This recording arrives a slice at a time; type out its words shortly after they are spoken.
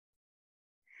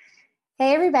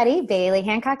Hey everybody, Baily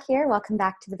Hancock here. Welcome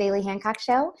back to the Baily Hancock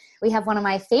Show. We have one of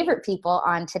my favorite people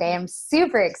on today. I'm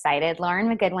super excited.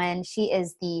 Lauren McGoodwin. She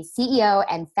is the CEO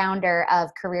and founder of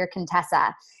Career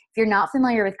Contessa. If you're not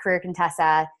familiar with Career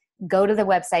Contessa, go to the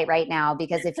website right now,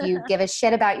 because if you give a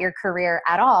shit about your career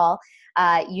at all,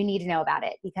 you need to know about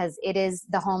it, because it is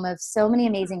the home of so many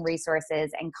amazing resources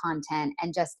and content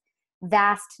and just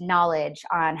vast knowledge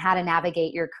on how to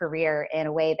navigate your career in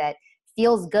a way that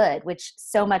feels good, which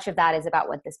so much of that is about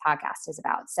what this podcast is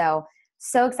about. So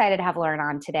excited to have Lauren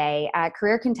on today.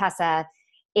 Career Contessa,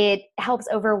 it helps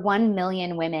over 1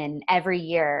 million women every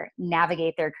year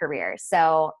navigate their career.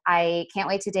 So I can't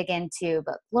wait to dig into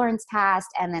both Lauren's past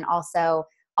and then also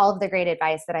all of the great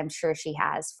advice that I'm sure she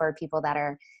has for people that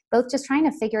are both just trying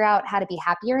to figure out how to be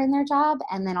happier in their job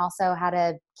and then also how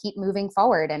to keep moving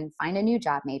forward and find a new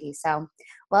job maybe. So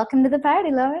welcome to the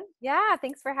party, Lauren. Yeah,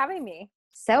 thanks for having me.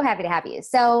 So happy to have you.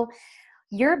 So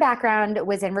your background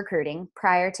was in recruiting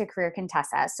prior to Career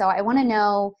Contessa. So I want to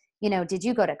know, did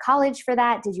you go to college for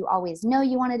that? Did you always know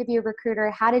you wanted to be a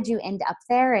recruiter? How did you end up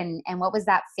there? And what was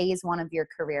that phase one of your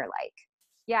career like?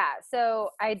 Yeah, so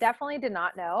I definitely did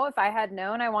not know. If I had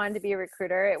known I wanted to be a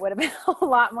recruiter, it would have been a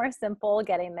lot more simple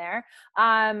getting there.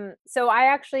 So I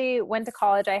actually went to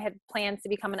college. I had plans to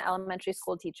become an elementary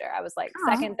school teacher. I was like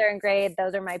second, third grade.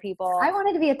 Those are my people. I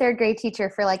wanted to be a third grade teacher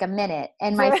for like a minute.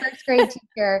 And my first grade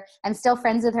teacher, I'm still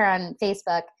friends with her on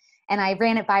Facebook. And I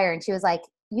ran it by her and she was like,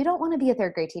 "You don't want to be a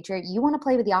third grade teacher. You want to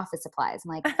play with the office supplies."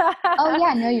 I'm like, "Oh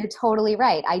yeah, no, you're totally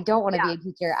right. I don't want to be a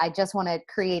teacher. I just want to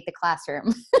create the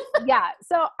classroom." Yeah.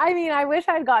 So, I wish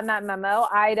I'd gotten that memo.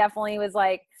 I definitely was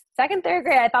like second, third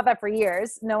grade. I thought that for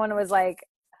years. No one was like,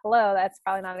 "Hello, that's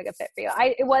probably not a good fit for you."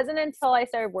 It wasn't until I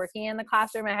started working in the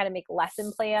classroom, I had to make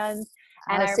lesson plans.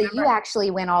 And so you actually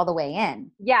went all the way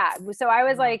in. Yeah. So I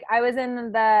was I was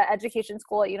in the education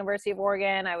school at University of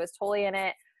Oregon. I was totally in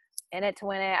it to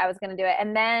win it. I was going to do it.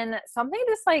 And then something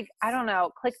just I don't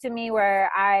know, clicked to me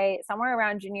where somewhere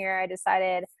around junior year, I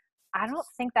decided, I don't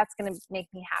think that's going to make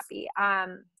me happy.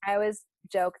 I always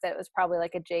joke that it was probably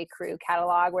like a J. Crew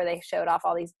catalog where they showed off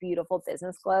all these beautiful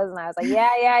business clothes. And I was like,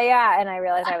 yeah. And I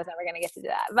realized I was never going to get to do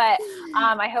that. But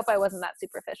I hope I wasn't that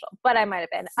superficial, but I might have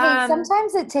been.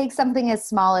 Sometimes it takes something as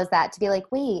small as that to be like,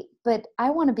 wait, but I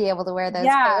want to be able to wear those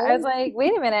clothes. I was like,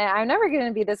 wait a minute, I'm never going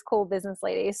to be this cool business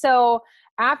lady. So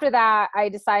after that, I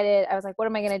decided, I was like, what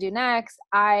am I going to do next?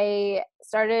 I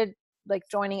started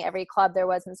joining every club there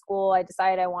was in school. I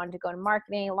decided I wanted to go into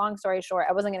marketing. Long story short,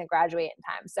 I wasn't going to graduate in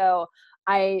time. So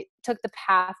I took the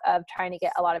path of trying to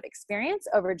get a lot of experience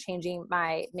over changing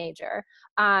my major.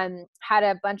 Had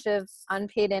a bunch of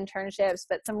unpaid internships,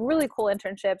 but some really cool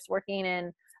internships working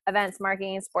in events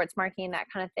marketing, sports marketing, that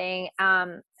kind of thing.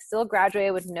 Still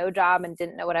graduated with no job and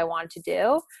didn't know what I wanted to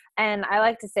do. And I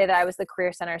like to say that I was the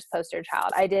Career Center's poster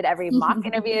child. I did every mock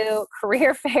interview,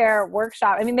 career fair,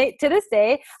 workshop. To this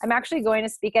day, I'm actually going to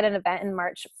speak at an event in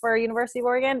March for University of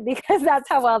Oregon because that's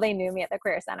how well they knew me at the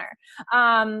Career Center.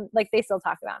 They still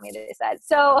talk about me, they said.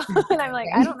 So, and I'm like,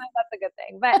 I don't know if that's a good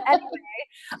thing. But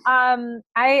anyway,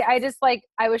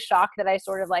 I was shocked that I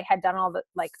sort of had done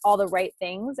all the right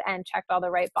things and checked all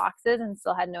the right boxes and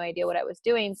still had no idea what I was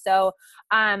doing. So,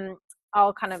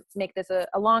 I'll kind of make this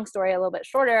a long story a little bit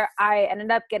shorter. I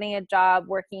ended up getting a job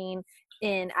working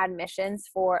in admissions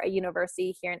for a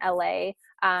university here in LA.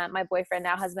 My boyfriend,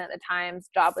 now husband at the time's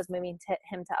job was moving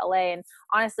him to LA. And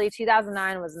honestly,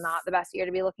 2009 was not the best year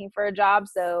to be looking for a job.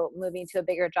 So moving to a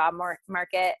bigger job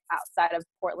market outside of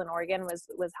Portland, Oregon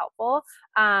was helpful.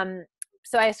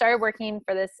 So I started working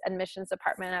for this admissions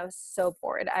department. I was so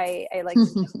bored. I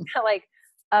like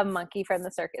a monkey from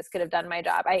the circus could have done my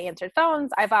job. I answered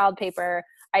phones. I filed paper.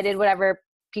 I did whatever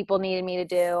people needed me to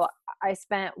do.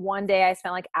 One day I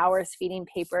spent hours feeding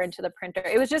paper into the printer.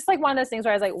 It was just one of those things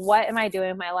where I was like, what am I doing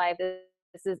with my life?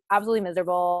 This is absolutely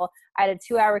miserable. I had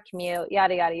a 2-hour commute,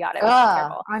 yada, yada, yada. It was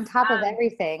terrible. On top of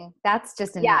everything. That's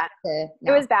just enough it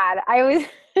was bad. I was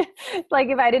if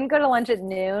I didn't go to lunch at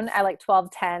noon at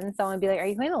 12:10, someone would be like, "Are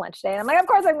you going to lunch today?" And I'm like, "Of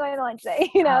course I'm going to lunch today."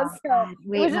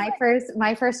 Wait,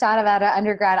 my first job out of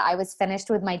undergrad, I was finished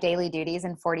with my daily duties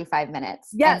in 45 minutes.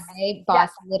 Yes. And my boss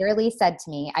literally said to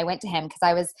me, I went to him because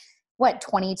I was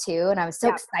 22 and I was so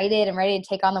excited and ready to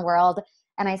take on the world.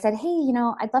 And I said, "Hey,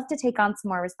 I'd love to take on some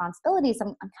more responsibilities.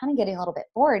 I'm kind of getting a little bit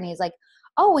bored." And he's like,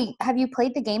 "Oh, have you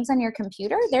played the games on your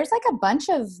computer? There's a bunch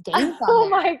of games on there." Oh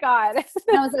my God. And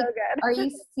I was so like, good. Are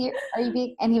you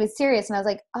being, and he was serious. And I was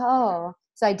like, oh,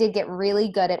 so I did get really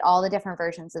good at all the different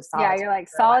versions of solitaire. Yeah. You're like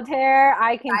solitaire.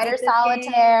 I can Spider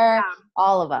solitaire,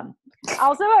 all of them.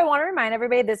 Also, I want to remind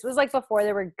everybody, this was before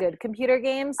there were good computer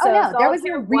games. So there was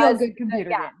a real good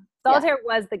computer game. Solitaire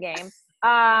was the game.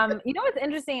 You know what's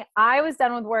interesting? I was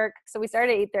done with work. So we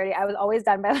started at 8:30. I was always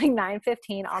done by like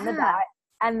 9:15 on the dot.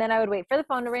 And then I would wait for the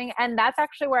phone to ring. And that's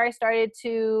actually where I started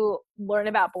to learn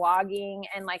about blogging.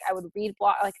 And like, I would read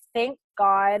like, thank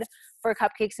God for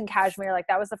Cupcakes and Cashmere. Like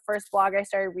that was the first blog I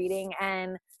started reading.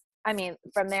 And I mean,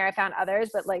 from there I found others,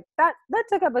 but like that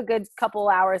took up a good couple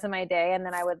hours of my day. And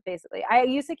then I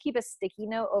used to keep a sticky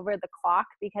note over the clock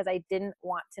because I didn't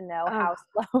want to know how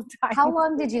slow time. How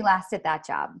long did you last at that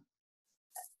job?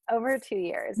 Over 2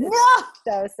 years. No! It's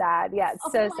so sad. Yeah,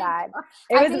 it's so sad. God.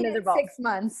 It was miserable. 6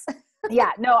 months.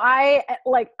 Yeah, no, I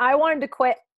wanted to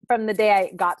quit from the day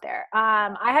I got there.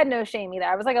 I had no shame either.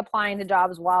 I was like applying to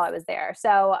jobs while I was there.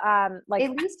 So like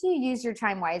at least you use your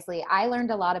time wisely. I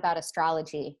learned a lot about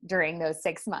astrology during those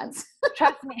 6 months.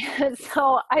 Trust me.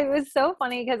 So I was so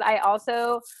funny because I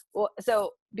also,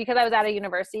 because I was at a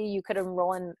university, you could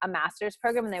enroll in a master's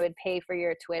program and they would pay for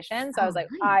your tuition. So I was like,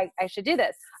 nice. I should do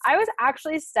this. I was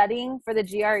actually studying for the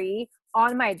GRE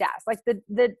on my desk. Like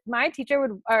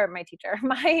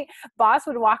my boss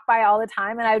would walk by all the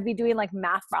time and I would be doing like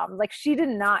math problems. Like she did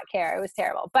not care. It was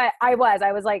terrible, but I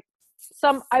was like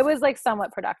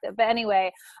somewhat productive. But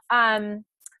anyway, I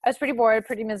was pretty bored,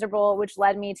 pretty miserable, which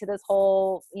led me to this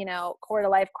whole, quarter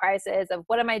life crisis of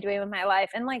what am I doing with my life?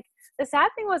 And like, the sad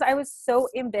thing was I was so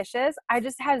ambitious. I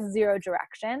just had zero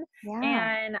direction.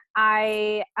 Yeah. And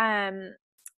I,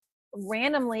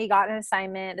 randomly got an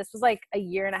assignment. This was like a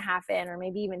year and a half in, or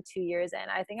maybe even 2 years in.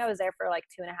 I think I was there for like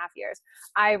 2.5 years.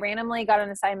 I randomly got an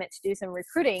assignment to do some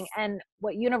recruiting. And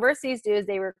what universities do is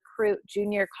they recruit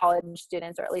junior college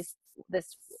students, or at least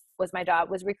this was my job,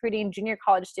 was recruiting junior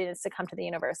college students to come to the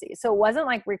university. So it wasn't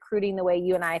like recruiting the way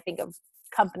you and I think of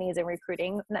companies and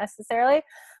recruiting necessarily,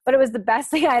 but it was the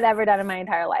best thing I'd ever done in my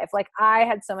entire life. Like I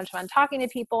had so much fun talking to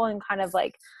people and kind of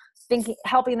like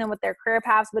helping them with their career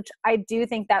paths, which I do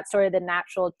think that's sort of the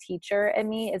natural teacher in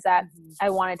me, is that I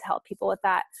wanted to help people with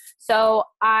that. So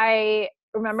I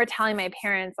remember telling my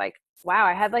parents like, wow,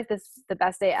 I had like the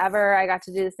best day ever. I got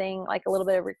to do this thing, like a little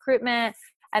bit of recruitment.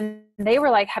 And they were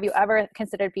like, have you ever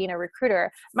considered being a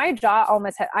recruiter? My jaw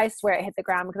I swear it hit the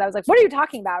ground because I was like, what are you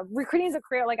talking about? Recruiting is a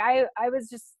career. Like I was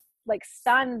just like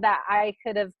stunned that I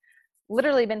could have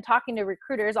literally been talking to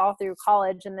recruiters all through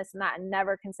college and this and that and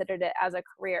never considered it as a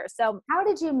career. So how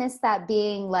did you miss that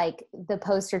being like the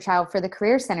poster child for the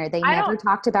Career Center? They never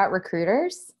talked about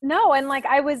recruiters? No. And like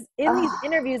I was in these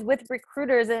interviews with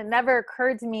recruiters and it never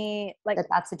occurred to me like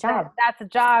that's a job. That's a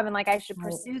job and like I should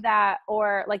pursue that,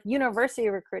 or like university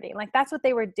recruiting. Like that's what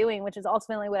they were doing, which is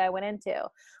ultimately what I went into,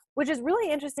 which is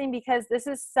really interesting because this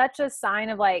is such a sign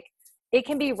of like, it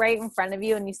can be right in front of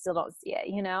you and you still don't see it,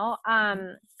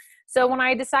 So when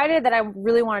I decided that I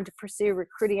really wanted to pursue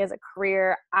recruiting as a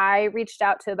career, I reached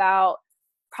out to about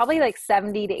probably like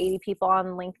 70 to 80 people on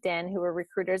LinkedIn who were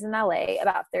recruiters in LA.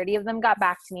 About 30 of them got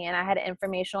back to me and I had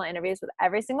informational interviews with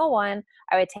every single one.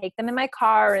 I would take them in my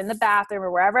car or in the bathroom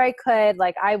or wherever I could.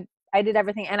 Like I did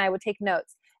everything and I would take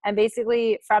notes. And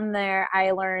basically from there,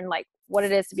 I learned like what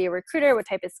it is to be a recruiter, what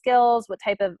type of skills, what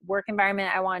type of work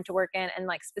environment I wanted to work in, and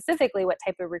like specifically what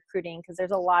type of recruiting, because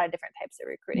there's a lot of different types of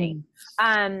recruiting.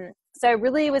 So I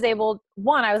really was able,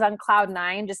 one, I was on cloud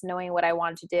 9, just knowing what I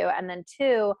wanted to do. And then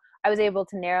 2, I was able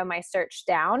to narrow my search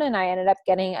down and I ended up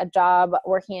getting a job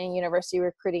working in university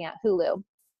recruiting at Hulu.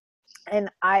 And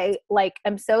I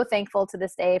am so thankful to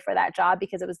this day for that job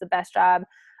because it was the best job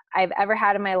I've ever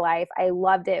had in my life. I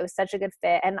loved it. It was such a good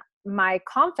fit. And my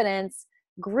confidence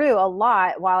grew a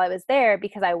lot while I was there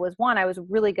because I was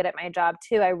really good at my job.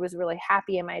 2, I was really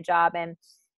happy in my job. And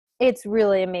it's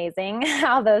really amazing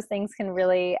how those things can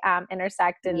really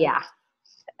intersect and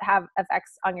have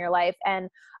effects on your life. And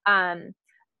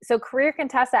so Career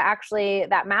Contessa, actually,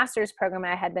 that master's program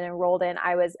I had been enrolled in,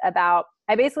 I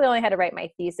basically only had to write my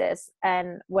thesis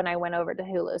and when I went over to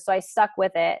Hulu. So I stuck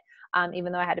with it,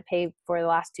 even though I had to pay for the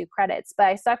last 2 credits. But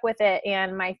I stuck with it,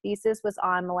 and my thesis was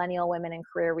on millennial women and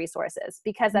career resources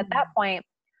because at that point,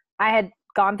 I had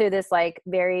gone through this like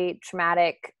very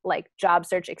traumatic like job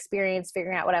search experience,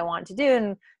 figuring out what I wanted to do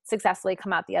and successfully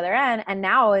come out the other end. And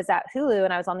now I was at Hulu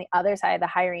and I was on the other side of the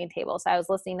hiring table. So I was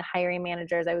listening to hiring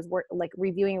managers. I was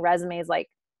reviewing resumes. Like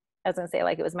I was going to say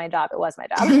like it was my job. It was my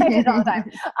job. I did it all the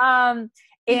time.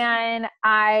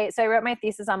 So I wrote my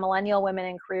thesis on millennial women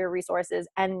and career resources,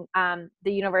 and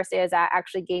the university I was at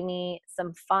actually gave me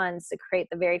some funds to create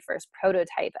the very first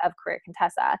prototype of Career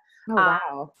Contessa. Oh,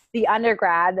 wow. The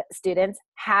undergrad students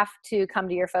have to come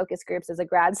to your focus groups as a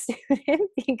grad student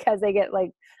because they get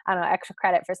extra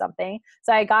credit for something.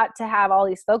 So I got to have all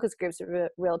these focus groups with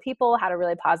real people, had a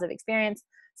really positive experience.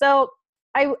 So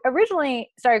I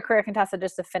originally started Career Contessa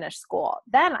just to finish school.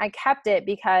 Then I kept it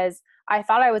because I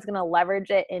thought I was going to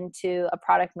leverage it into a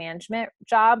product management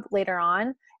job later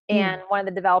on. And one of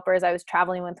the developers I was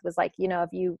traveling with was like,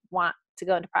 if you want to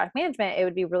go into product management, it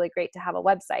would be really great to have a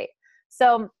website.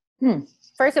 So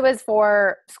first it was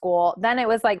for school, then it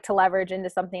was like to leverage into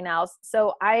something else.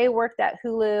 So I worked at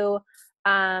Hulu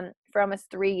for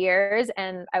almost 3 years.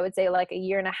 And I would say like a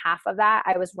year and a half of that,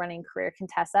 I was running Career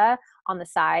Contessa on the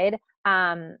side,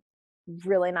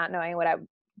 really not knowing what I'm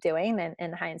doing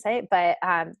in hindsight. But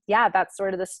that's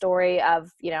sort of the story of,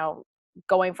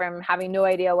 going from having no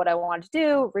idea what I wanted to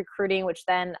do, recruiting, which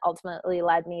then ultimately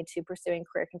led me to pursuing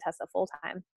Career Contessa full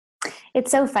time.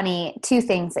 It's so funny. Two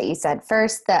things that you said.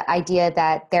 First, the idea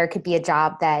that there could be a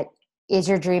job that is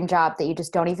your dream job that you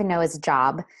just don't even know is a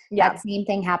job. Yeah. That same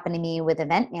thing happened to me with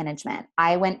event management.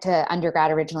 I went to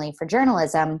undergrad originally for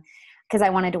journalism because I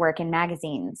wanted to work in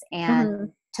magazines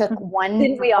and took one.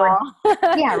 Didn't we all?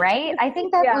 Yeah, right? I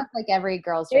think that was like every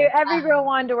girl's dream. Every girl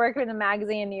wanted to work in a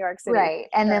magazine in New York City. Right.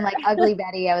 And then like Ugly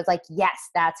Betty, I was like, yes,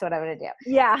 that's what I'm going to do.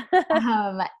 Yeah.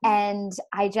 And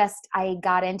I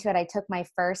got into it. I took my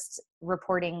first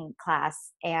reporting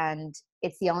class, and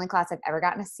it's the only class I've ever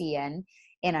gotten a C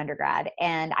in undergrad.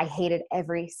 And I hated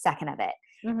every second of it.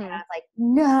 And I was like,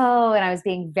 no. And I was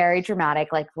being very dramatic,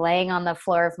 like laying on the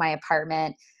floor of my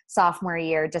apartment sophomore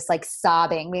year, just like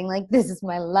sobbing, being like, this is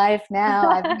my life now.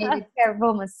 I've made a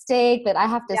terrible mistake, but I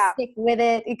have to stick with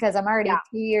it because I'm already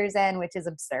 2 years in, which is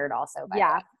absurd also. By the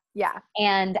way. Yeah.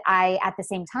 And I, at the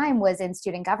same time, was in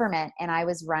student government, and I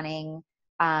was running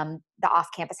the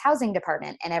off-campus housing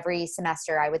department. And every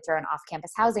semester I would throw an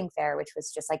off-campus housing fair, which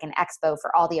was just like an expo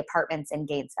for all the apartments in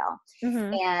Gainesville.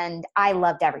 And I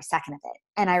loved every second of it.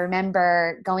 And I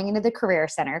remember going into the career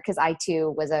center, because I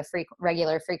too was a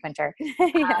regular frequenter.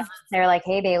 They were like,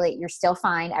 hey, Baily, you're still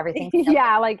fine. Everything's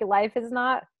still like life is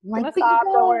not like, stop,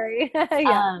 don't worry.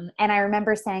 And I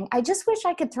remember saying, I just wish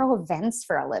I could throw events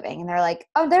for a living. And they're like,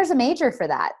 oh, there's a major for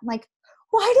that. I'm like,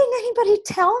 why didn't anybody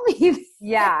tell me?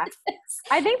 Yeah.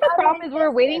 I think the problem is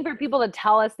we're waiting for people to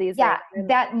tell us these things.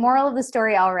 That moral of the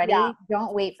story already,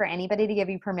 don't wait for anybody to give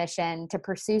you permission to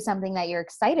pursue something that you're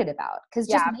excited about, because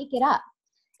just make it up.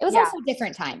 It was also a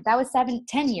different time. That was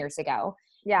 10 years ago.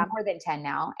 Yeah. More than 10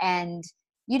 now. And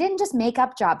you didn't just make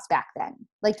up jobs back then.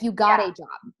 Like you got a job.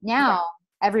 Now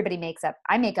everybody makes up.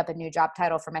 I make up a new job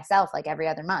title for myself like every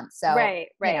other month. So, right.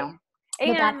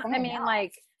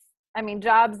 And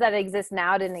jobs that exist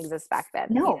now didn't exist back then.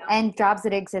 No. And jobs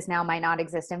that exist now might not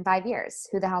exist in 5 years.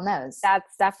 Who the hell knows?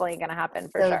 That's definitely going to happen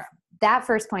for sure. That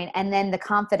first point, and then the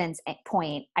confidence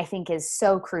point, I think is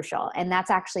so crucial. And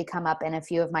that's actually come up in a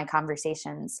few of my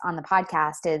conversations on the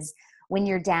podcast, is when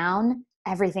you're down,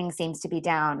 everything seems to be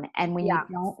down. And when you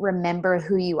don't remember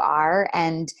who you are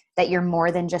and that you're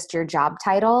more than just your job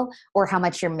title or how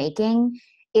much you're making,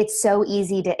 it's so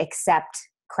easy to accept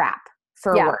crap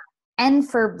for work and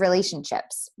for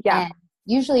relationships. Yeah. And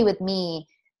usually with me,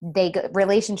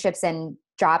 relationships and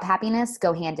job happiness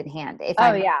go hand in hand. If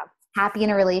I'm happy in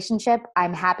a relationship,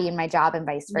 I'm happy in my job, and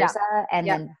vice versa. And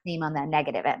then the same on the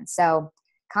negative end. So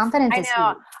confidence is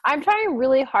huge. I'm trying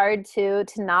really hard to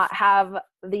not have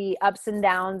the ups and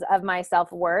downs of my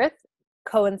self-worth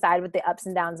coincide with the ups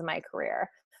and downs of my career,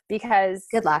 because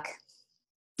good luck.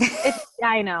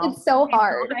 I know it's so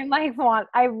hard.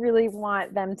 I really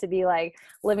want them to be like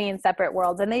living in separate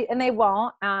worlds, and they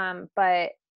won't. But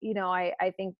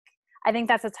I think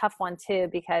that's a tough one too,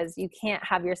 because you can't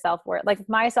have your self-worth. Like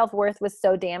my self-worth was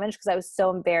so damaged because I was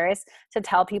so embarrassed to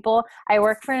tell people I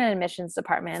work for an admissions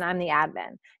department and I'm the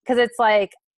admin. Cause it's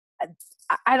like,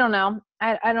 I don't know.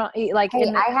 I don't like,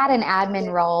 I had an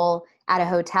admin role at a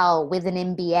hotel with an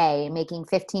MBA making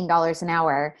 $15 an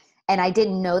hour. And I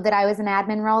didn't know that I was an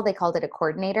admin role. They called it a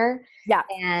coordinator. Yeah.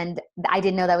 And I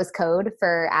didn't know that was code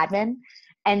for admin.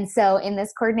 And so in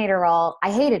this coordinator role,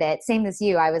 I hated it. Same as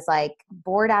you. I was like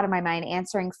bored out of my mind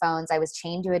answering phones. I was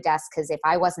chained to a desk because if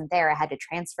I wasn't there, I had to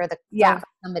transfer the phone to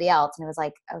somebody else. And it was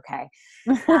like, okay.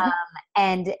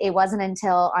 And it wasn't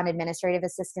until on administrative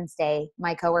assistance day,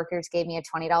 my coworkers gave me a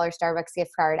 $20 Starbucks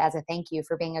gift card as a thank you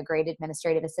for being a great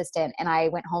administrative assistant. And I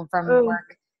went home from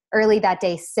work early that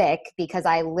day sick because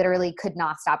I literally could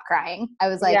not stop crying. I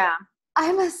was like,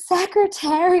 I'm a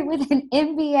secretary with an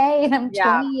MBA and I'm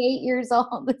 28 years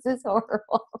old. This is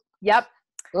horrible. Yep.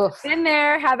 Oof. Been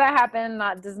there, had that happen.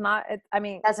 Nothing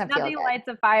lights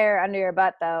a fire under your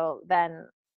butt though than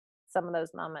some of those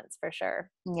moments for sure.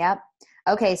 Yep.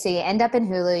 Okay. So you end up in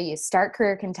Hulu, you start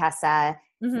Career Contessa.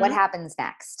 Mm-hmm. What happens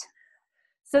next?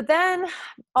 So then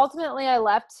ultimately I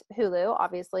left Hulu,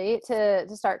 obviously, to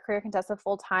start Career Contessa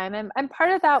full time. And part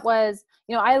of that was,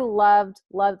 I loved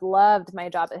my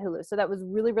job at Hulu. So that was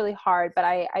really, really hard. But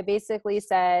I basically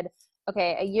said,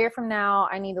 okay, a year from now,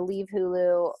 I need to leave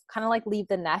Hulu, kind of like leave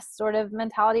the nest sort of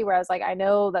mentality, where I was like, I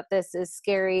know that this is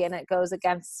scary and it goes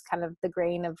against kind of the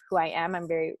grain of who I am. I'm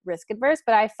very risk adverse,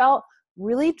 but I felt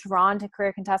really drawn to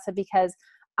Career Contessa because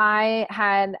I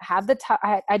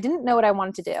I didn't know what I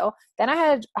wanted to do. Then I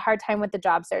had a hard time with the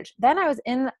job search. Then I was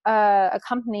in a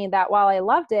company that, while I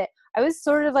loved it, I was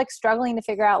sort of like struggling to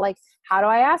figure out, like, how do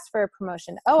I ask for a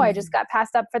promotion? Oh, I just got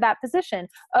passed up for that position.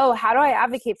 Oh, how do I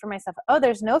advocate for myself? Oh,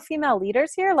 there's no female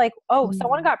leaders here. Like, oh,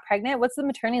 someone got pregnant. What's the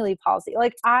maternity leave policy?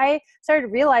 Like, I started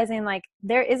realizing, like,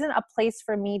 there isn't a place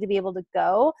for me to be able to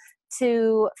go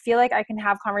to feel like I can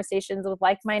have conversations with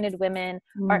like-minded women,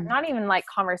 or not even like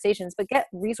conversations, but get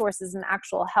resources and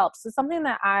actual help. So something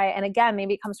that and again,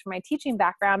 maybe it comes from my teaching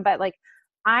background, but like,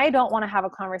 I don't want to have a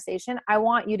conversation. I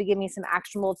want you to give me some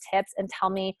actionable tips and tell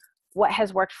me what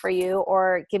has worked for you,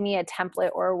 or give me a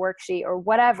template or a worksheet or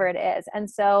whatever it is. And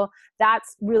so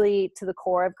that's really to the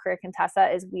core of Career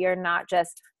Contessa, is we are not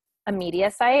just a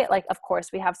media site. Like, of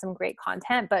course we have some great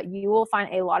content, but you will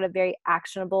find a lot of very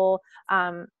actionable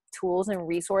tools and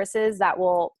resources that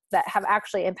have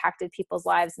actually impacted people's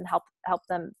lives and help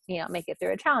them, make it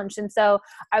through a challenge. And so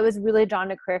I was really drawn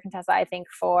to Career Contessa, I think,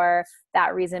 for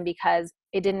that reason, because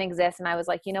it didn't exist. And I was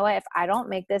like, you know what, if I don't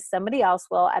make this, somebody else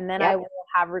will, and then I will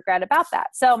have regret about that.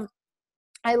 So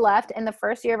I left, and the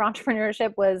first year of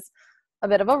entrepreneurship was a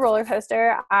bit of a roller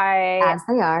coaster. As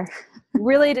they are.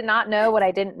 Really did not know what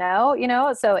I didn't know,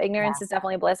 so ignorance is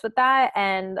definitely bliss with that.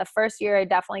 And the first year I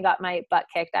definitely got my butt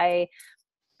kicked. I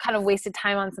kind of wasted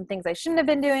time on some things I shouldn't have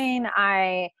been doing.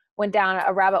 I went down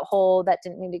a rabbit hole that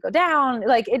didn't need to go down.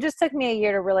 Like, it just took me a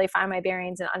year to really find my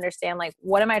bearings and understand, like,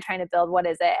 what am I trying to build? What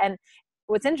is it? And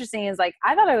what's interesting is, like,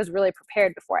 I thought I was really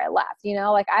prepared before I left,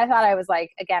 like, I thought I was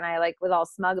like, again, I like was all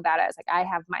smug about it. I was like, I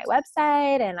have my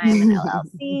website and I'm an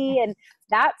LLC, and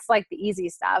that's like the easy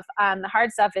stuff. The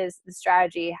hard stuff is the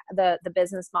strategy, the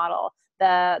business model,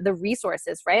 the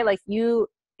resources, right? Like,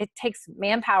 it takes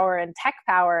manpower and tech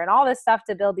power and all this stuff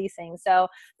to build these things. So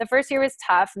the first year was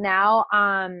tough. Now,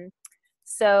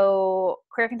 so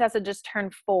Career Contessa just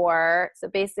turned 4. So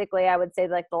basically I would say,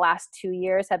 like, the last 2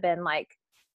 years have been like,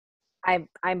 I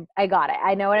got it.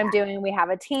 I know what I'm doing. We have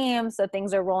a team, so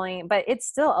things are rolling, but it's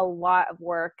still a lot of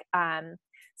work.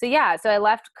 So I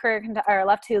left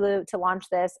left Hulu to launch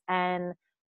this. And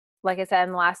like I said,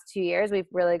 in the last 2 years, we've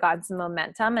really gotten some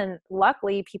momentum, and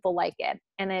luckily people like it.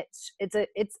 And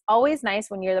it's always nice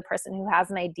when you're the person who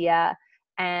has an idea,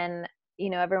 and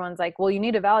everyone's like, well, you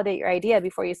need to validate your idea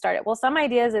before you start it. Well, some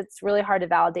ideas, it's really hard to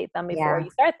validate them before you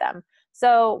start them.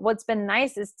 So what's been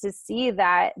nice is to see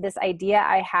that this idea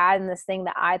I had, and this thing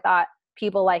that I thought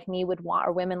people like me would want,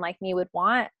 or women like me would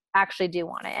want, actually do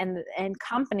want it. And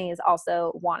companies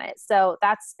also want it. So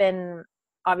that's been,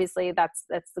 obviously that's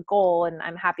the goal, and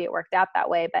I'm happy it worked out that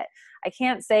way, but I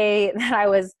can't say that I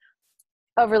was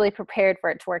overly prepared for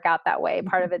it to work out that way.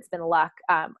 Part of it's been luck,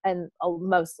 and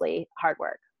mostly hard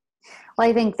work. Well,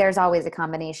 I think there's always a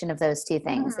combination of those two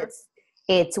things.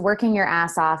 It's working your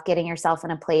ass off, getting yourself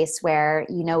in a place where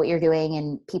you know what you're doing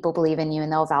and people believe in you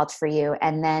and they'll vouch for you.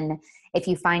 And then if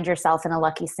you find yourself in a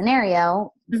lucky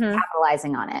scenario,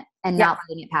 capitalizing on it and not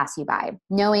letting it pass you by,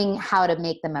 knowing how to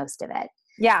make the most of it.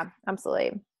 Yeah,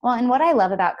 absolutely. Well, and what I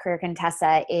love about Career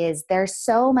Contessa is there's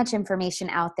so much information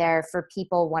out there for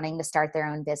people wanting to start their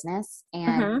own business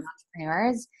and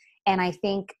entrepreneurs. And I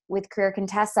think with Career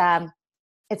Contessa,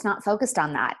 it's not focused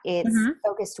on that. It's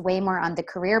focused way more on the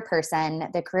career person,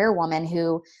 the career woman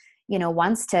who,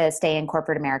 wants to stay in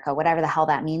corporate America, whatever the hell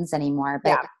that means anymore,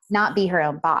 but not be her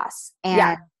own boss.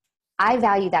 And I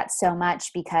value that so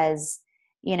much because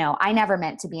I never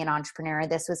meant to be an entrepreneur.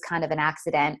 This was kind of an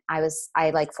accident.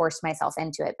 I like forced myself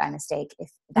into it by mistake, if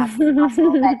that's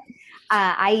possible. But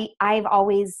I've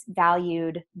always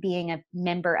valued being a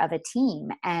member of a team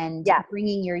and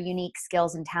bringing your unique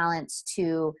skills and talents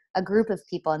to a group of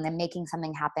people and then making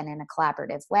something happen in a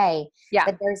collaborative way. Yeah.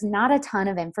 But there's not a ton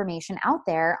of information out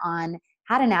there on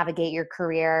how to navigate your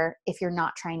career if you're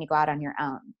not trying to go out on your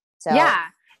own. So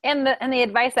And the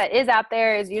advice that is out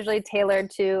there is usually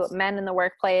tailored to men in the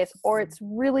workplace, or it's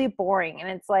really boring. And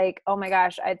it's like, oh my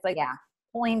gosh, it's like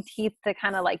pulling teeth to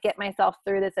kind of like get myself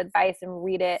through this advice and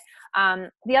read it.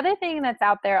 The other thing that's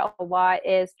out there a lot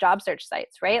is job search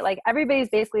sites, right? Like, everybody's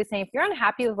basically saying, if you're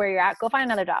unhappy with where you're at, go find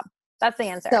another job. That's the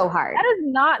answer. So hard. That is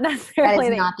not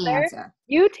necessarily the answer.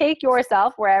 You take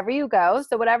yourself wherever you go.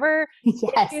 So whatever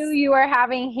issue you are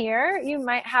having here, you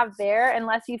might have there,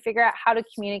 unless you figure out how to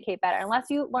communicate better, unless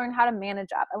you learn how to manage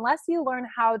up, unless you learn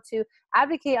how to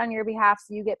advocate on your behalf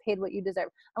so you get paid what you deserve,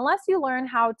 unless you learn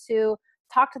how to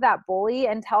talk to that bully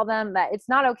and tell them that it's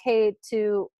not okay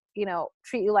to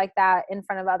treat you like that in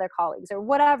front of other colleagues or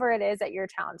whatever it is that you're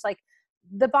challenged. Like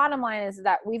the bottom line is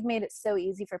that we've made it so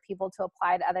easy for people to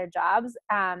apply to other jobs.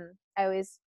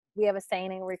 We have a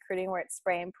saying in recruiting where it's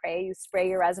spray and pray. You spray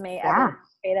your resume, everyone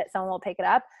pray that someone will pick it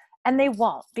up. And they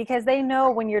won't, because they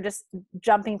know when you're just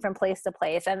jumping from place to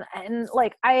place. And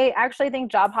like, I actually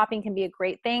think job hopping can be a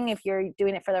great thing if you're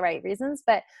doing it for the right reasons.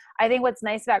 But I think what's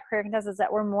nice about Career Contessa is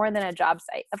that we're more than a job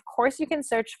site. Of course, you can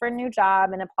search for a new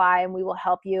job and apply, and we will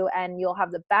help you, and you'll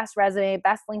have the best resume,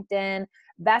 best LinkedIn,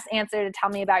 best answer to tell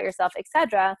me about yourself,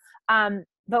 etc.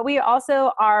 But we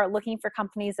also are looking for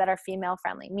companies that are female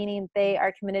friendly, meaning they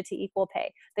are committed to equal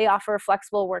pay. They offer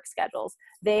flexible work schedules.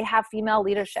 They have female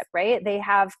leadership, right? They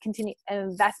have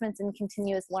investments in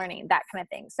continuous learning, that kind of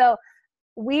thing. So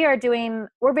we're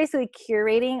basically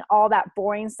curating all that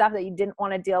boring stuff that you didn't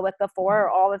want to deal with before, or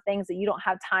all the things that you don't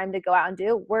have time to go out and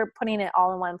do. We're putting it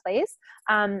all in one place.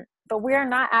 But we're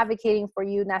not advocating for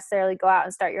you necessarily go out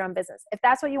and start your own business. If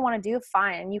that's what you want to do,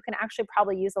 fine. You can actually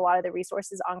probably use a lot of the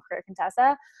resources on Career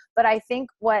Contessa. But I think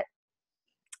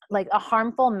like a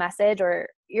harmful message or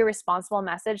irresponsible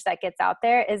message that gets out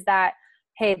there is that,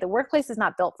 hey, the workplace is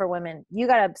not built for women. You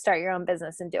got to start your own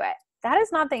business and do it. That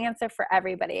is not the answer for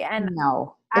everybody. And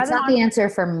no, it's not the answer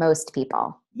for most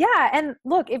people. Yeah. And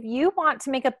look, if you want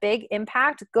to make a big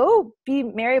impact, go be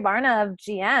Mary Barna of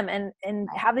GM and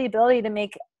have the ability to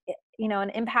make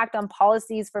an impact on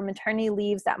policies for maternity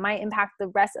leaves that might impact the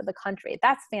rest of the country.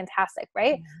 That's fantastic,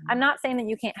 right? Mm-hmm. I'm not saying that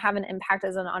you can't have an impact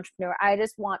as an entrepreneur. I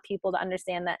just want people to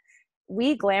understand that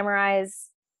we glamorize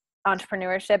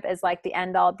entrepreneurship as like the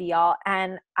end all be all.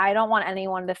 And I don't want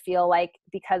anyone to feel like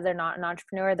because they're not an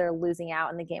entrepreneur, they're losing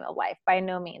out in the game of life. By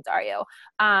no means are you.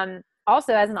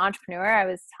 Also, as an entrepreneur, I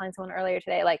was telling someone earlier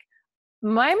today, like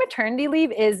my maternity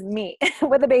leave is me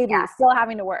with a baby still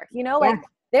having to work,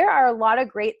 there are a lot of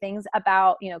great things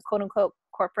about, quote unquote,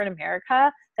 corporate America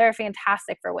that are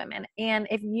fantastic for women. And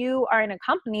if you are in a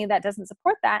company that doesn't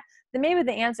support that, then maybe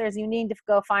the answer is you need to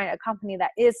go find a company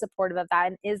that is supportive of that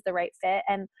and is the right fit.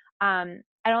 And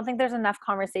I don't think there's enough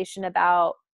conversation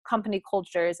about company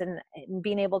cultures and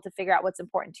being able to figure out what's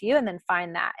important to you and then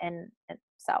find that. And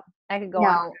so I could go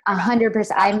on.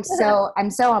 100%. I'm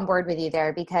so on board with you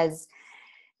there, because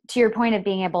to your point of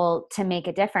being able to make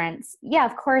a difference. Yeah,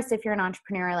 of course, if you're an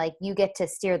entrepreneur, like you get to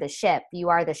steer the ship, you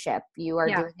are the ship, you are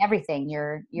doing everything.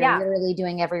 You're literally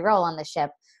doing every role on the ship,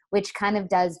 which kind of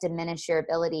does diminish your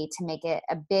ability to make it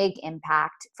a big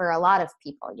impact for a lot of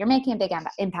people. You're making a big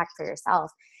impact for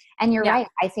yourself. And you're right.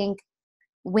 I think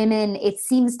women, it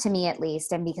seems to me at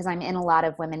least, and because I'm in a lot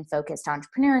of women-focused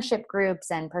entrepreneurship groups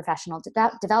and professional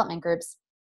development groups,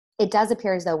 it does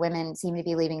appear as though women seem to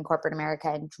be leaving corporate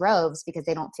America in droves because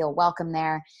they don't feel welcome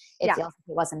there. It feels like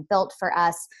it wasn't built for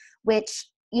us, which,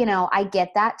 I get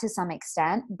that to some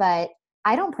extent, but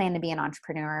I don't plan to be an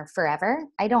entrepreneur forever.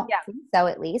 I don't think so,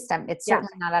 at least. It's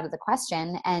certainly not out of the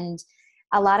question. And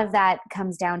a lot of that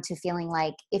comes down to feeling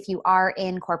like if you are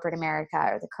in corporate America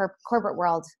or the corporate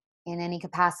world in any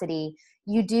capacity,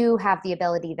 you do have the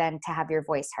ability then to have your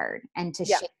voice heard and to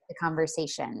shape the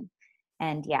conversation.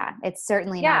 And it's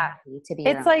certainly not easy to be.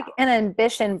 It's like an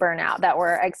ambition burnout that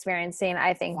we're experiencing,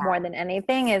 I think, more than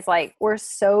anything is like, we're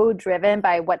so driven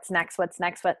by what's next,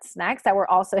 that we're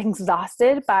also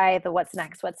exhausted by the what's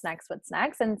next.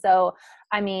 And so,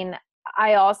 I mean,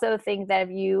 I also think that if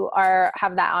you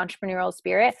have that entrepreneurial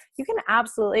spirit, you can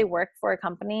absolutely work for a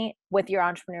company with your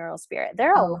entrepreneurial spirit.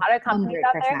 There are a lot of companies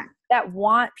 100%. Out there that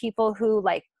want people who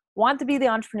want to be the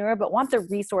entrepreneur, but want the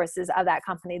resources of that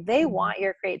company. They want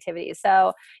your creativity.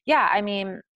 So I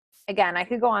mean, again, I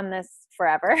could go on this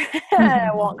forever.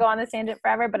 I won't go on this tangent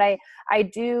forever, but I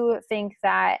do think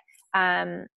that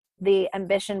the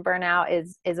ambition burnout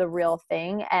is a real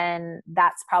thing. And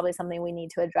that's probably something we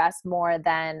need to address more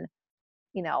than,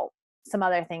 some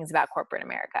other things about corporate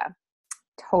America.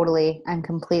 Totally. I'm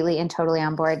completely and totally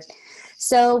on board.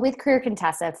 So with Career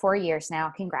Contessa, 4 years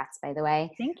now, congrats, by the way.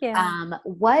 Thank you.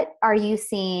 What are you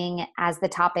seeing as the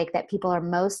topic that people are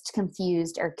most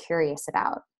confused or curious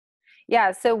about?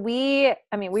 Yeah. So we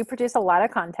produce a lot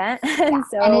of content. And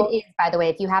it is, by the way,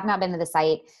 if you have not been to the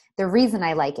site, the reason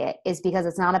I like it is because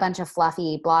it's not a bunch of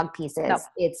fluffy blog pieces. Nope.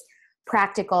 It's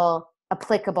practical,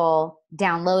 applicable,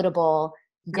 downloadable,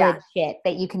 good shit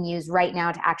that you can use right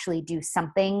now to actually do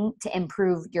something to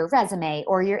improve your resume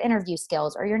or your interview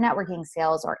skills or your networking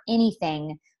skills or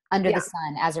anything under the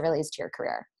sun as it relates to your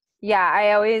career. Yeah.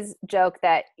 I always joke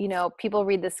that, people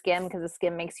read the skim because the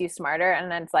skim makes you smarter.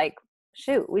 And then it's like,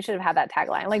 shoot, we should have had that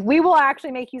tagline. Like, we will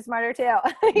actually make you smarter too.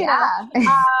 I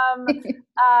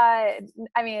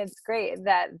mean, it's great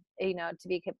that, to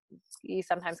be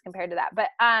sometimes compared to that, but,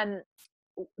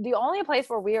 the only place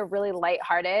where we are really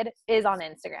lighthearted is on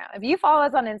Instagram. If you follow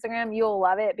us on Instagram, you'll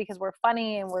love it because we're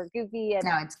funny and we're goofy and,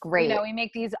 No, it's great. we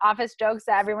make these office jokes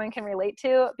that everyone can relate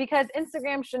to, because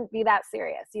Instagram shouldn't be that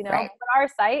serious, Right. but our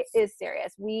site is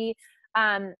serious. We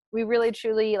really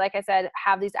truly, like I said,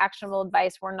 have these actionable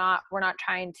advice. We're not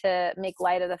trying to make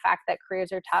light of the fact that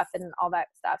careers are tough and all that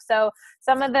stuff. So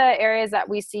some of the areas that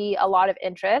we see a lot of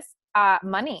interest,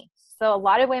 money. So a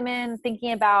lot of women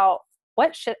thinking about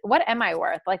what am I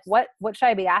worth? Like what should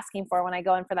I be asking for when I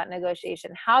go in for that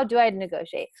negotiation? How do I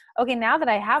negotiate? Okay, now that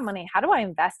I have money, how do I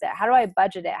invest it? How do I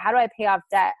budget it? How do I pay off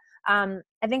debt? I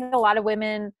think a lot of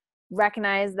women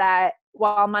recognize that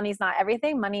while money's not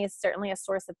everything, money is certainly a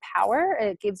source of power.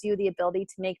 It gives you the ability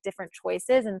to make different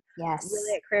choices. And Yes.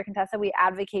 really at Career Contessa, we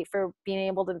advocate for being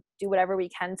able to do whatever we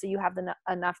can so you have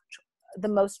the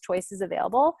most choices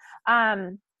available.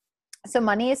 So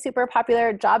money is super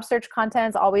popular. Job search content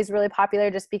is always really popular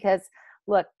just because,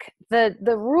 look, the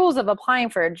rules of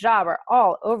applying for a job are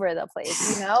all over the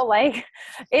place, like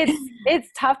it's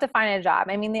tough to find a job.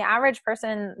 I mean, the average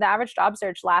job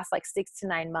search lasts like 6 to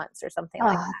 9 months or something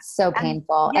like that. It's so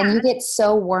painful. And you get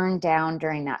so worn down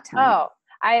during that time. Oh,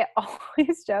 I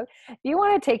always joke, if you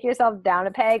want to take yourself down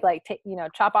a peg, like,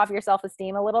 chop off your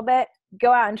self-esteem a little bit,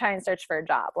 go out and try and search for a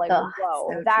job. Like,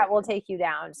 whoa, so that will take you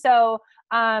down. So,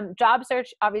 job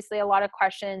search, obviously a lot of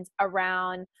questions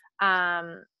around,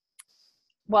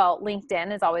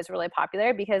 LinkedIn is always really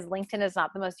popular because LinkedIn is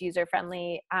not the most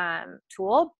user-friendly,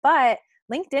 tool, but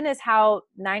LinkedIn is how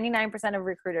 99% of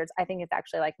recruiters, I think it's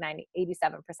actually like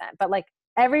 87%, but like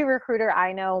every recruiter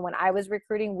I know, when I was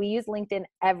recruiting, we use LinkedIn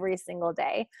every single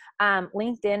day.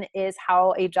 LinkedIn is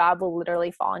how a job will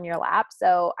literally fall in your lap.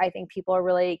 So I think people are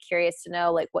really curious to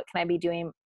know, like, what can I be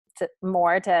doing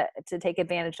to take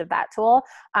advantage of that tool?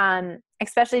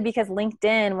 Especially because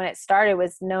LinkedIn, when it started,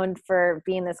 was known for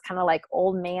being this kind of like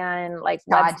old man, like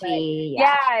dodgy.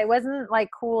 Yeah, it wasn't like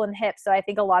cool and hip. So I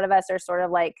think a lot of us are sort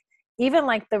of like, even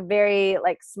like the very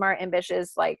like smart,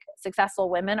 ambitious, like successful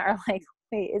women are like,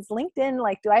 wait, is LinkedIn,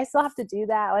 like, do I still have to do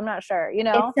that? I'm not sure,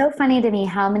 It's so funny to me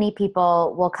how many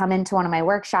people will come into one of my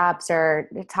workshops or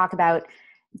talk about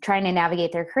trying to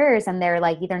navigate their careers, and they're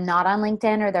like either not on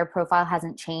LinkedIn or their profile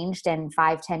hasn't changed in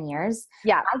 5-10 years.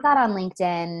 Yeah. I got on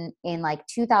LinkedIn in like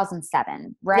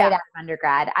 2007, right out of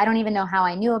undergrad. I don't even know how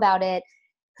I knew about it.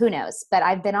 Who knows? But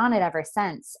I've been on it ever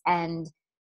since. And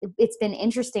it's been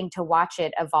interesting to watch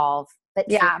it evolve. But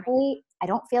truthfully, I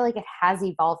don't feel like it has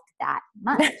evolved that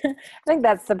much. I think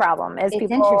that's the problem, is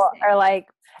people are like,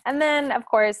 and then of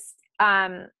course,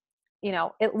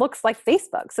 it looks like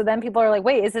Facebook. So then people are like,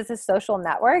 wait, is this a social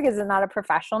network? Is it not a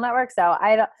professional network? So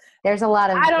there's a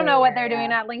lot of, I don't know what they're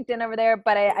doing at LinkedIn over there,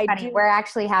 but I do. We're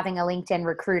actually having a LinkedIn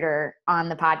recruiter on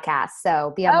the podcast.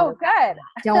 So be on the good.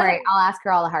 Don't worry. I'll ask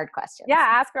her all the hard questions. Yeah.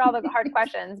 Ask her all the hard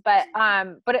questions, but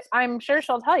I'm sure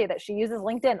she'll tell you that she uses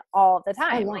LinkedIn all the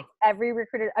time. Like every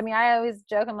recruiter. I mean, I always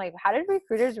joke, I'm like, how did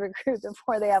recruiters recruit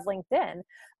before they have LinkedIn?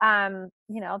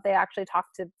 They actually talk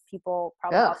to people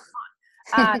probably all the time.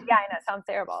 Yeah, I know, it sounds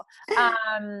terrible.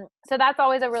 So that's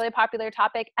always a really popular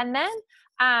topic. And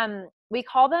then we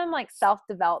call them like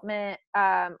self-development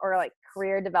or like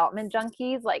career development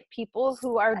junkies, like people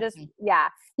who are that's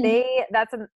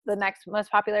the next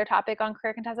most popular topic on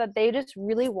Career Contessa. They just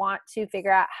really want to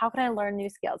figure out, how can I learn new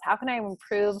skills? How can I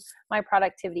improve my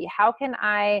productivity? How can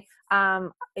I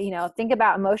think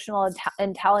about emotional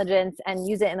intelligence and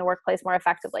use it in the workplace more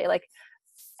effectively? Like,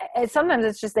 sometimes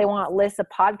it's just they want lists of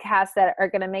podcasts that are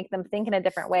going to make them think in a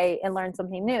different way and learn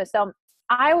something new. So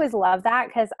I always love that,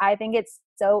 because I think it's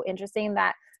so interesting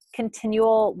that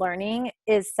continual learning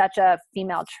is such a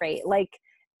female trait. Like,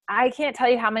 I can't tell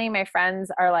you how many of my friends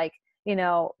are like,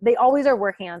 they always are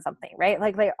working on something, right?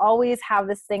 Like they always have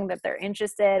this thing that they're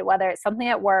interested, whether it's something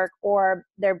at work or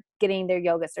they're getting their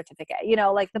yoga certificate,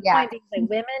 like the point being, like,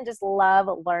 women just love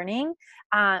learning.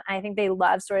 I think they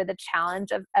love sort of the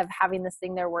challenge of having this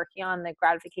thing they're working on, the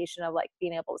gratification of like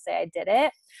being able to say, I did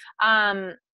it.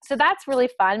 So that's really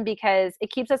fun because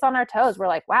it keeps us on our toes. We're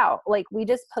like, wow, like we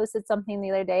just posted something the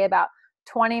other day about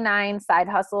 29 side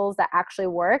hustles that actually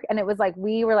work. And it was like,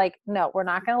 we were like, no, we're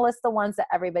not going to list the ones that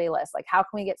everybody lists. Like, how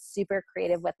can we get super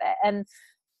creative with it? And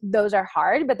those are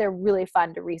hard, but they're really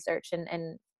fun to research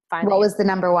and find. What was the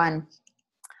number one?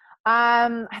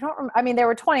 There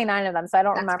were 29 of them, so I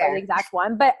don't remember the exact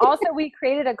one, but also we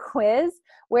created a quiz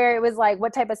where it was like,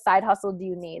 what type of side hustle do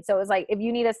you need? So it was like, if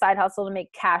you need a side hustle to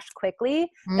make cash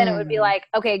quickly, then it would be like,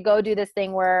 okay, go do this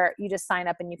thing where you just sign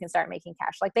up and you can start making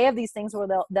cash. Like they have these things where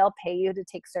they'll pay you to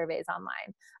take surveys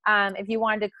online. If you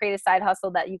wanted to create a side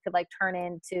hustle that you could like turn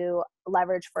into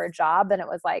leverage for a job, then it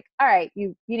was like, all right,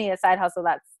 you need a side hustle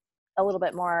that's a little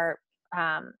bit more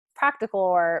practical,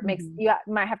 or makes Mm-hmm. you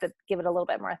might have to give it a little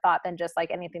bit more thought than just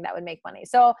like anything that would make money.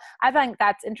 So I think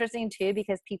that's interesting too,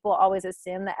 because people always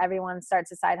assume that everyone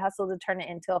starts a side hustle to turn it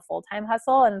into a full-time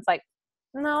hustle. And it's like,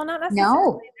 no, not necessarily.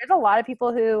 No. There's a lot of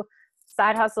people who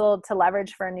side hustle to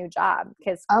leverage for a new job,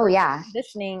 because Oh career yeah.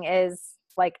 transitioning is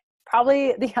like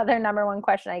probably the other number one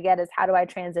question I get is, how do I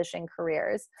transition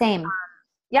careers? Same.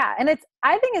 Yeah. And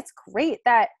I think it's great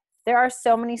that there are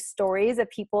so many stories of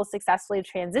people successfully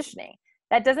transitioning.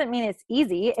 That doesn't mean it's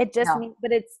easy. It just No. means,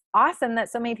 but it's awesome that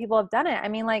so many people have done it. I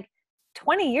mean, like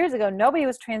 20 years ago, nobody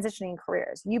was transitioning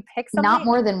careers. You pick something Not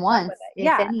more and than stuck once, with it. if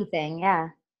Yeah. anything. Yeah.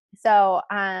 So,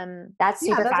 That's yeah,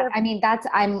 super those fast. are, I mean,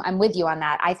 I'm with you on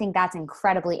that. I think that's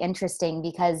incredibly interesting,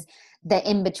 because the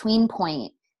in-between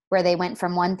point where they went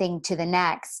from one thing to the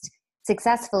next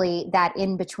successfully, that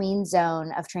in-between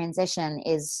zone of transition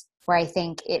is where I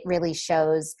think it really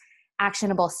shows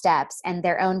actionable steps and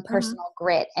their own mhm. personal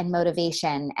grit and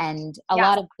motivation. And a Yeah.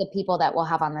 lot of the people that we'll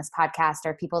have on this podcast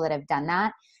are people that have done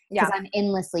that, because Yeah. I'm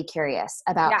endlessly curious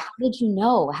about, Yeah. how did you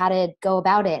know how to go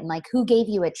about it, and like, who gave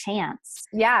you a chance?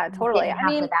 Yeah, You totally. didn't I have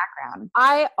the mean, background.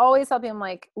 I always tell people, I'm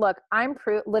like, look, I'm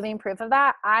living proof of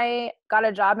that. I got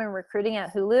a job in recruiting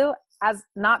at Hulu as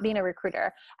not being a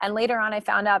recruiter. And later on, I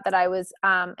found out that I was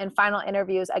in final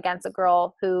interviews against a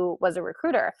girl who was a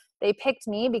recruiter. They picked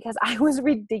me because I was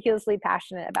ridiculously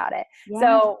passionate about it. Yeah.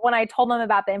 So when I told them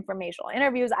about the informational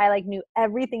interviews, I like knew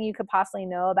everything you could possibly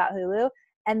know about Hulu.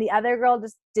 And the other girl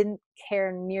just didn't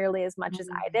care nearly as much as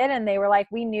I did. And they were like,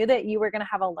 we knew that you were going to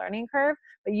have a learning curve,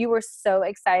 but you were so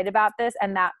excited about this.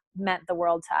 And that meant the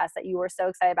world to us, that you were so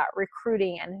excited about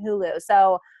recruiting and Hulu.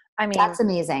 So, I mean, That's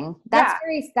amazing. yeah,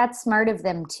 That's smart of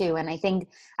them too. And I think,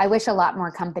 I wish a lot more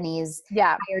companies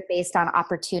yeah, hired based on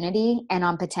opportunity and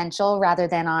on potential, rather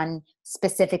than on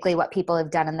specifically what people have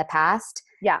done in the past.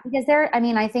 yeah, Because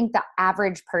I think the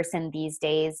average person these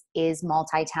days is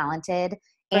multi-talented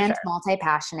for and sure.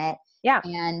 multi-passionate. Yeah.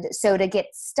 And so to get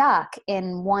stuck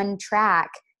in one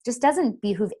track just doesn't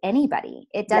behoove anybody.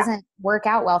 It Yeah. doesn't work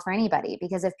out well for anybody,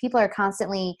 because if people are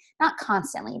constantly, not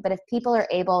constantly, but if people are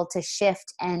able to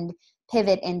shift and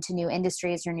pivot into new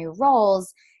industries or new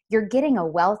roles, you're getting a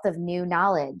wealth of new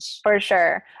knowledge. For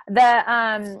sure.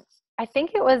 I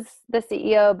think it was the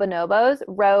CEO of Bonobos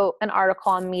wrote an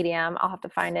article on Medium. I'll have to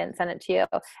find it and send it to you.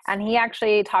 And he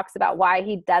actually talks about why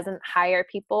he doesn't hire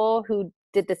people who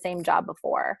did the same job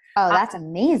before. Oh, Um, that's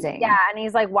amazing. Yeah. And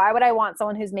he's like, why would I want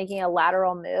someone who's making a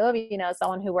lateral move? You know,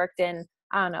 someone who worked in,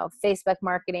 I don't know, Facebook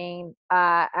marketing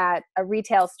at a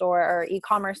retail store or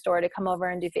e-commerce store to come over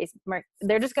and do Facebook.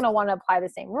 They're just going to want to apply the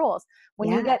same rules. When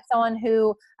you Yeah. get someone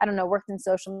who, I don't know, worked in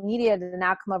social media to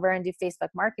now come over and do Facebook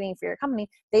marketing for your company,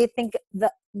 they think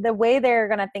the way they're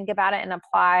going to think about it and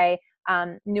apply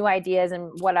new ideas and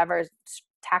whatever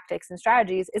tactics and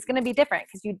strategies is going to be different,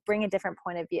 because you bring a different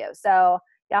point of view. So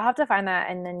yeah, I'll have to find that,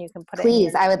 and then you can put it in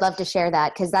Please, your. I would love to share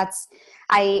that, because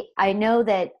I know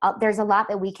that there's a lot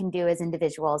that we can do as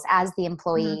individuals, as the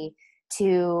employee,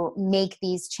 to make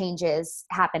these changes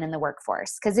happen in the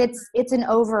workforce, because it's an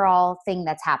overall thing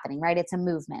that's happening, right? It's a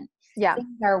movement. Yeah.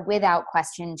 Things are without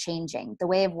question changing. The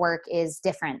way of work is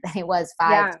different than it was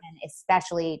 5, Yeah. 10,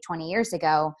 especially 20 years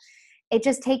ago. It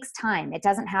just takes time. It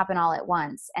doesn't happen all at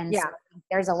once. And so Yeah. I think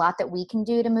there's a lot that we can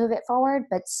do to move it forward,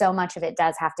 but so much of it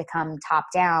does have to come top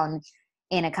down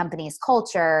in a company's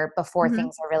culture before Mhm.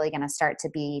 things are really going to start to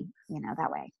be, that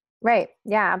way. Right.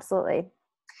 Yeah, absolutely.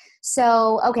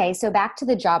 So, okay. So back to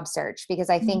the job search, because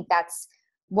I think that's,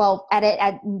 well,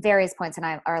 at various points in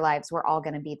our lives, we're all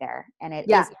going to be there, and it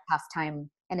Yeah. is a tough time,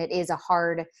 and it is a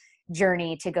hard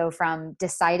journey to go from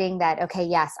deciding that, okay,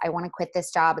 yes, I want to quit this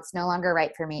job, it's no longer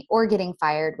right for me, or getting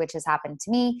fired, which has happened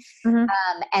to me. Mhm.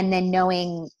 And then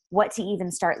knowing what to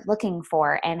even start looking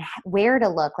for and where to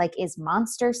look. Like, is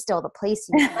Monster still the place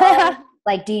you go?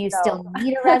 Like, do you still No.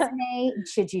 need a resume?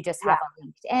 Should you just Yeah. have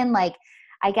a LinkedIn? Like,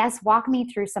 I guess walk me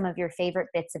through some of your favorite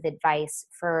bits of advice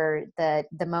for the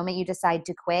moment you decide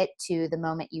to quit to the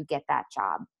moment you get that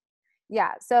job.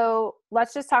 Yeah. So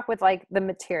let's just talk with like the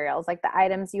materials, like the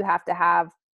items you have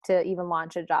to even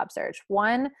launch a job search.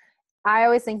 One, I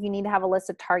always think you need to have a list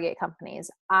of target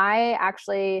companies. I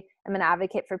actually am an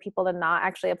advocate for people to not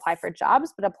actually apply for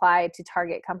jobs, but apply to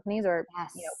target companies, or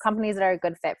Yes. companies that are a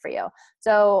good fit for you.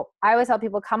 So I always tell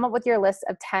people, come up with your list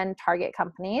of 10 target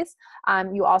companies.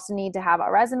 You also need to have a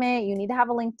resume. You need to have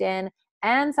a LinkedIn.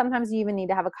 And sometimes you even need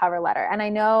to have a cover letter. And I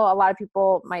know a lot of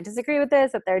people might disagree with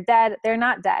this, that they're dead. They're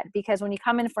not dead, because when you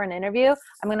come in for an interview,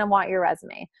 I'm going to want your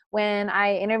resume. When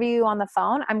I interview you on the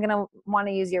phone, I'm going to want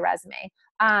to use your resume.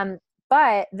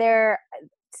 But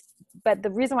but the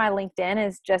reason why LinkedIn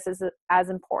is just as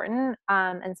important,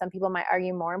 and some people might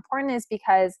argue more important, is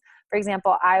because, for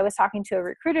example, I was talking to a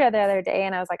recruiter the other day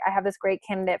and I was like, I have this great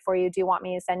candidate for you. Do you want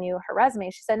me to send you her resume?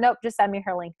 She said, nope, just send me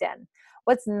her LinkedIn.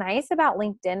 What's nice about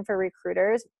LinkedIn for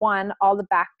recruiters, one, all the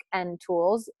back end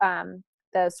tools,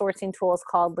 the sourcing tool is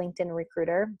called LinkedIn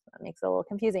Recruiter. That makes it a little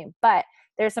confusing, but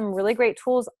there's some really great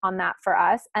tools on that for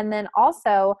us. And then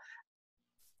also,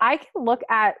 I can look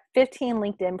at 15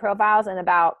 LinkedIn profiles in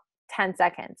about 10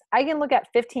 seconds. I can look at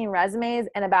 15 resumes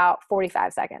in about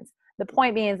 45 seconds. The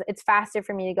point being is it's faster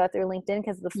for me to go through LinkedIn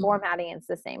because the formatting is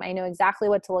the same. I know exactly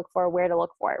what to look for, where to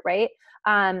look for it, right?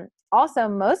 Also,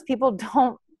 most people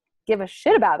don't give a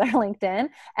shit about their LinkedIn.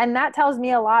 And that tells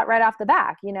me a lot right off the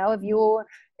back.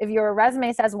 If your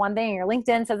resume says one thing and your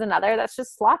LinkedIn says another, that's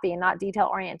just sloppy and not detail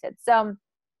oriented. So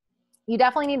you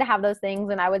definitely need to have those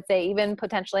things. And I would say even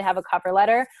potentially have a cover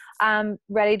letter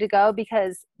ready to go,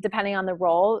 because depending on the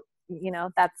role,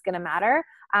 that's going to matter.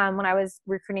 When I was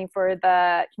recruiting for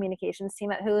the communications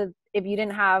team at Hulu, if you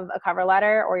didn't have a cover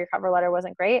letter or your cover letter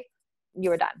wasn't great,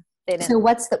 you were done. They didn't. So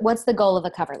what's the goal of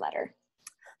a cover letter?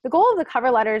 The goal of the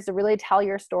cover letter is to really tell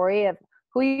your story of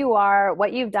who you are,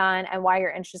 what you've done, and why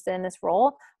you're interested in this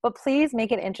role. But please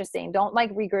make it interesting. Don't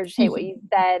regurgitate what you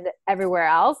said everywhere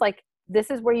else.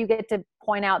 This is where you get to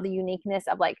point out the uniqueness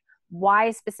of why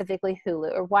specifically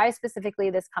Hulu or why specifically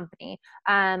this company.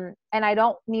 And I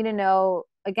don't need to know,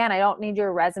 again, I don't need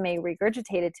your resume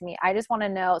regurgitated to me. I just want to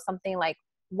know something like,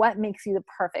 what makes you the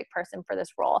perfect person for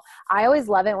this role? I always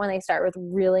love it when they start with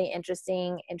really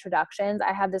interesting introductions.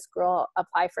 I had this girl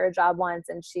apply for a job once,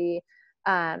 and she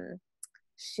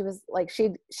was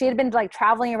she had been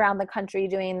traveling around the country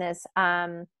doing this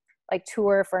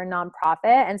tour for a nonprofit.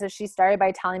 And so she started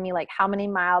by telling me how many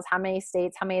miles, how many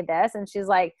states, how many this. And she's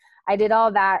like, I did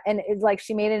all that. And it's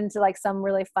she made it into some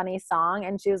really funny song.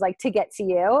 And she was like, to get to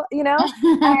you,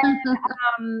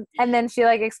 and then she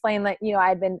explained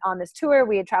I'd been on this tour,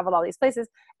 we had traveled all these places,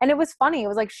 and it was funny. It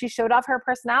was she showed off her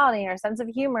personality and her sense of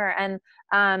humor. And,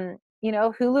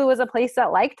 Hulu was a place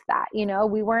that liked that,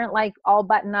 we weren't all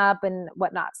button up and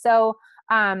whatnot. So,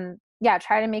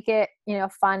 try to make it,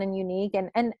 fun and unique,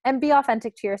 and be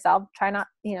authentic to yourself. Try not,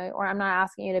 or I'm not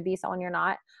asking you to be someone you're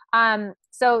not.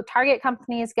 So target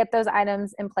companies, get those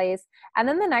items in place. And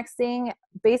then the next thing,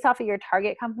 based off of your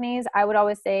target companies, I would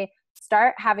always say,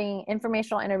 start having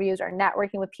informational interviews or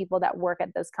networking with people that work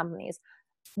at those companies.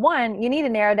 One, you need to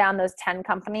narrow down those 10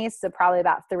 companies to probably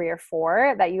about 3 or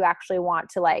 4 that you actually want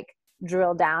to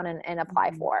drill down and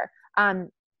apply for.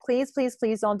 Please, please,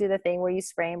 please don't do the thing where you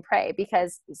spray and pray,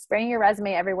 because spraying your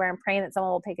resume everywhere and praying that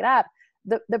someone will pick it up.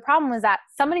 The problem is that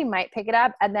somebody might pick it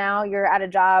up, and now you're at a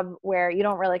job where you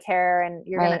don't really care, and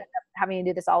you're going to end up having to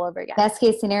do this all over again. Best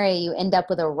case scenario, you end up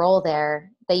with a role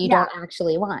there that you don't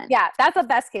actually want. Yeah, that's a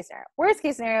best case scenario. Worst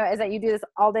case scenario is that you do this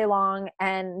all day long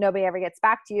and nobody ever gets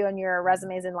back to you, and your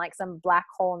resume is in some black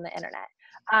hole in the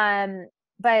internet.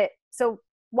 But so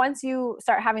once you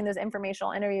start having those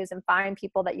informational interviews and find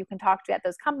people that you can talk to at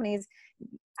those companies,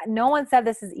 no one said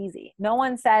this is easy. No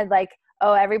one said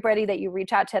oh, everybody that you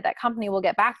reach out to at that company will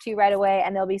get back to you right away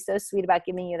and they'll be so sweet about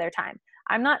giving you their time.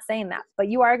 I'm not saying that, but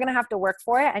you are going to have to work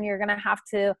for it, and you're going to have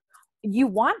to, you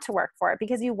want to work for it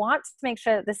because you want to make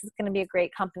sure that this is going to be a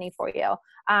great company for you.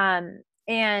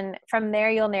 And from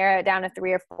there, you'll narrow it down to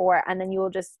 3 or 4, and then you will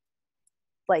just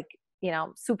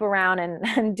swoop around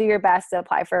and do your best to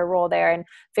apply for a role there and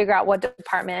figure out what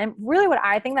department. And really what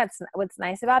I think what's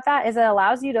nice about that is it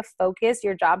allows you to focus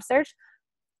your job search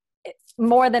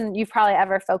more than you've probably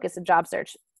ever focused a job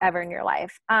search ever in your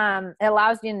life. It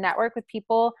allows you to network with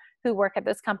people who work at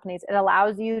those companies. It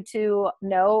allows you to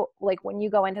know, when you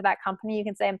go into that company, you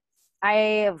can say,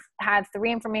 I've had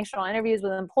 3 informational interviews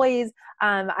with employees.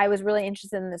 I was really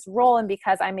interested in this role, and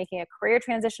because I'm making a career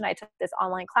transition, I took this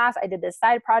online class, I did this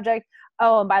side project.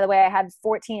 Oh, and by the way, I had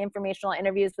 14 informational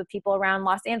interviews with people around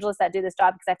Los Angeles that do this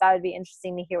job because I thought it'd be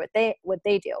interesting to hear what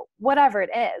they do. Whatever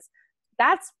it is,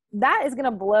 that is going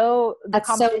to blow the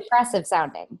That's so impressive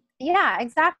sounding. Yeah,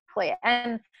 exactly.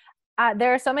 And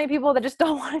there are so many people that just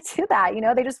don't want to do that.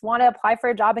 They just want to apply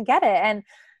for a job and get it. And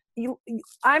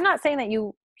I'm not saying that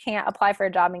you can't apply for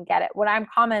a job and get it. What I'm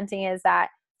commenting is that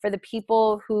for the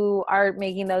people who are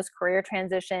making those career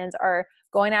transitions or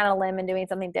going out on a limb and doing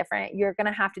something different, you're going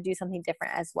to have to do something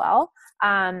different as well.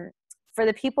 For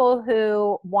the people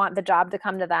who want the job to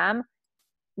come to them,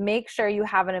 make sure you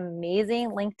have an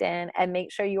amazing LinkedIn, and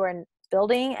make sure you are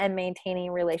building and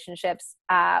maintaining relationships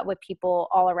with people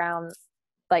all around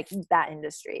that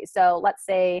industry. So let's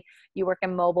say you work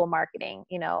in mobile marketing,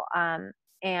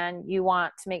 and you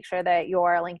want to make sure that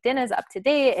your LinkedIn is up to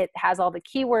date. It has all the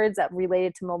keywords that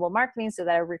related to mobile marketing so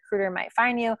that a recruiter might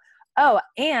find you. Oh,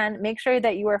 and make sure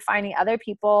that you are finding other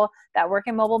people that work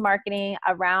in mobile marketing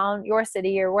around your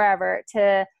city or wherever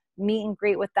to meet and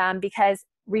greet with them, because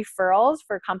referrals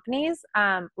for companies,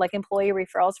 like employee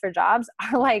referrals for jobs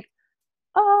are like,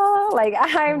 oh, like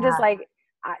I'm just like,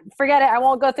 forget it. I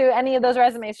won't go through any of those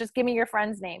resumes. Just give me your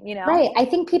friend's name, you know? Right. I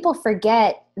think people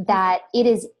forget that it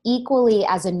is equally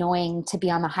as annoying to be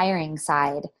on the hiring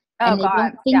side. Oh And they God.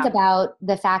 don't think about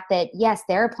the fact that, yes,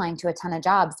 they're applying to a ton of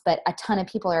jobs, but a ton of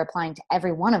people are applying to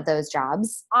every one of those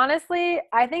jobs. Honestly,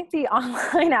 I think the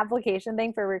online application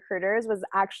thing for recruiters was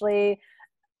actually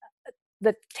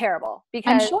the terrible, I'm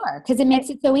because sure, because it makes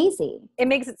it so easy. it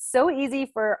makes it so easy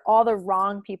for all the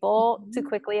wrong people to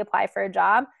quickly apply for a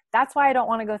job. That's why I don't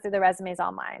want to go through the resumes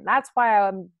online. That's why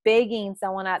I'm begging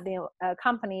someone at the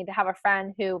company to have a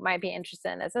friend who might be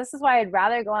interested in this. This is why I'd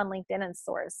rather go on LinkedIn and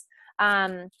source.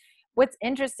 What's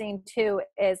interesting too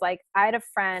is, like, I had a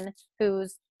friend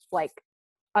who's like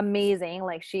amazing.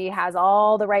 Like, she has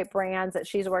all the right brands that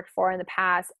she's worked for in the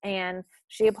past, and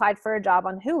she applied for a job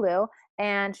on Hulu,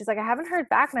 and she's like, I haven't heard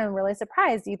back and I'm really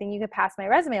surprised. Do you think you could pass my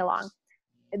resume along?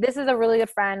 This is a really good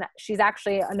friend. She's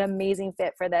actually an amazing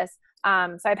fit for this.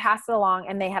 So I passed it along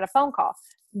and they had a phone call.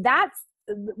 That's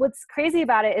what's crazy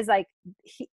about it, is like,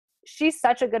 she's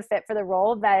such a good fit for the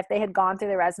role that if they had gone through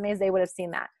the resumes, they would have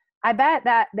seen that. I bet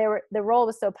that the role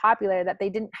was so popular that they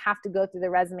didn't have to go through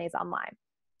the resumes online.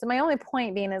 So my only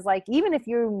point being is, like, even if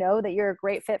you know that you're a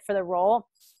great fit for the role,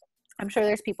 I'm sure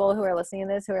there's people who are listening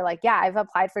to this who are like, yeah, I've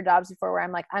applied for jobs before where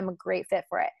I'm like, I'm a great fit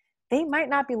for it. They might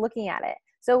not be looking at it.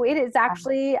 So it is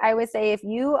actually, I would say, if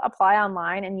you apply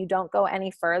online and you don't go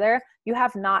any further, you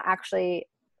have not actually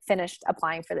finished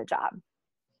applying for the job.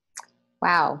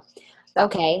 Wow.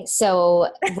 Okay.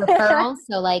 So referrals,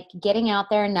 so like getting out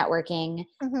there and networking,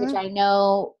 which I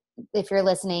know if you're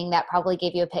listening, that probably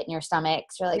gave you a pit in your stomach.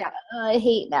 So you're like, oh, I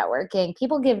hate networking.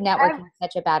 People give networking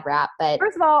such a bad rap, but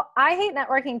first of all, I hate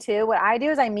networking too. What I do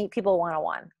is I meet people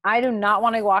one-on-one. I do not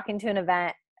want to walk into an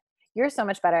event. You're so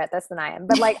much better at this than I am.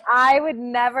 But like, I would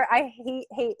never, I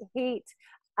hate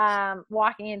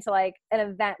walking into like an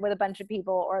event with a bunch of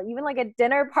people, or even like a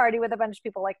dinner party with a bunch of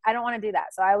people. Like, I don't want to do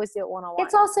that. So I always do it one-on-one.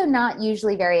 it's also not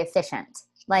usually very efficient.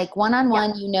 Like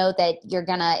one-on-one, you know that you're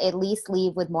going to at least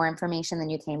leave with more information than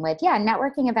you came with. Yeah,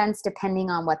 networking events,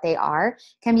 depending on what they are,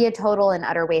 can be a total and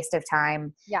utter waste of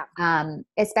time. Yeah.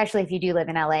 Especially if you do live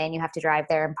in LA and you have to drive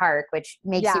there and park, which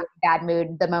makes you in a bad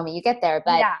mood the moment you get there.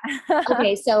 But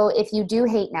okay, so if you do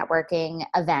hate networking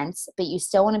events, but you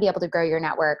still want to be able to grow your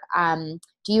network,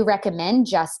 do you recommend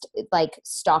just like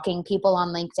stalking people on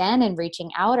LinkedIn and reaching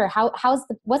out, or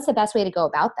what's the best way to go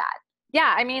about that?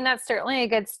 Yeah, I mean, that's certainly a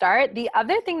good start. The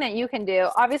other thing that you can do,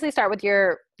 obviously start with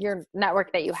your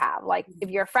network that you have. Like, if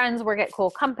your friends work at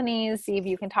cool companies, see if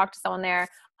you can talk to someone there.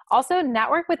 Also,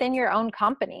 network within your own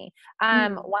company.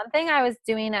 One thing I was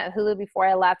doing at Hulu before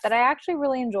I left that I actually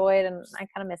really enjoyed, and I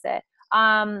kind of miss it,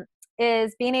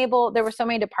 is being able, there were so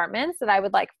many departments that I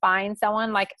would like find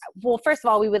someone like, well, first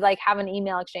of all, we would like have an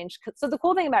email exchange. So the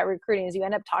cool thing about recruiting is you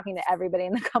end up talking to everybody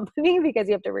in the company because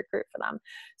you have to recruit for them.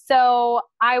 So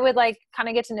I would like kind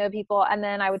of get to know people, and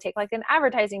then I would take like an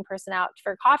advertising person out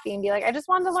for coffee and be like, I just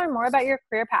wanted to learn more about your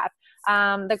career path.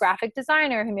 The graphic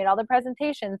designer who made all the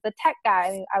presentations, the tech guy.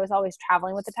 I mean, I was always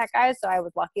traveling with the tech guys, so I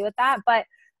was lucky with that. But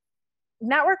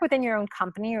network within your own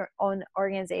company or own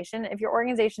organization. If your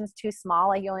organization is too small,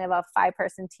 like you only have a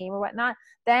 5-person team or whatnot,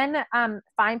 then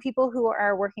find people who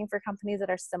are working for companies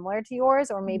that are similar to yours,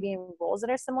 or maybe in roles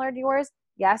that are similar to yours.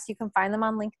 Yes, you can find them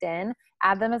on LinkedIn,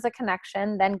 add them as a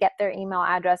connection, then get their email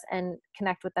address and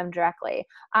connect with them directly.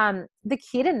 The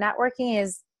key to networking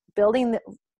is building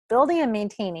and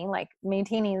maintaining. Like,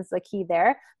 maintaining is the key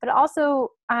there, but also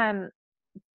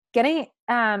getting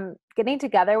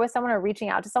together with someone or reaching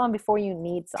out to someone before you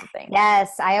need something.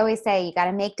 Yes. I always say you got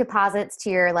to make deposits to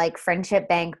your like friendship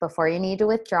bank before you need to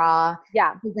withdraw.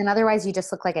 Yeah. Because then otherwise you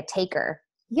just look like a taker.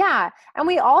 Yeah. And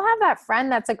we all have that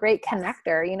friend that's a great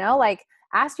connector, you know, like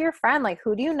ask your friend, like,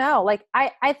 who do you know? Like,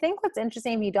 I think what's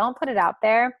interesting, if you don't put it out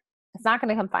there, it's not going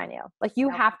to come find you. Like, you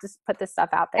have to put this stuff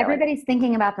out there. Everybody's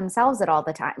thinking about themselves at all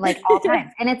the time, like all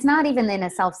times. And it's not even in a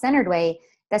self-centered way.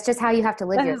 That's just how you have to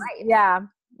live your life. Yeah.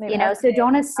 You know, so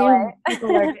don't assume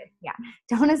people are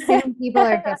don't assume people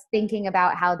are just thinking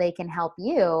about how they can help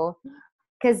you,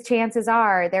 because chances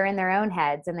are they're in their own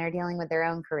heads and they're dealing with their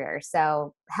own career.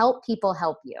 So help people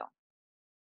help you.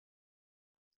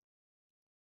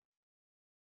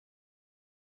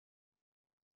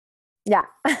 Yeah.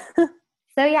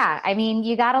 So yeah, I mean,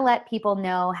 you got to let people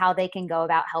know how they can go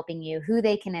about helping you, who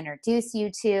they can introduce you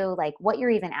to, like what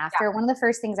you're even Yeah. after. One of the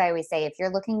first things I always say, if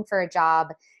you're looking for a job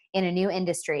in a new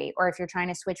industry, or if you're trying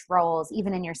to switch roles,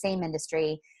 even in your same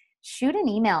industry, shoot an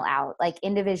email out, like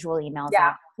individual emails Yeah.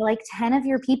 out to like 10 of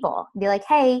your people. Be like,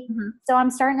 hey, Mhm. so I'm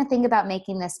starting to think about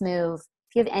making this move.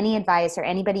 If you have any advice or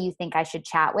anybody you think I should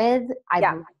chat with, I'd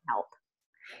Yeah. love to help.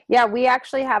 Yeah, we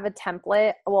actually have a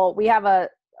template. Well, we have a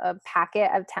packet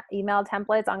of email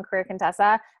templates on Career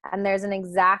Contessa, and there's an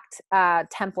exact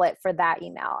template for that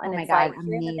email. Oh And my it's like, God,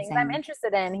 here are the things I'm amazing.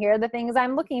 interested in. Here are the things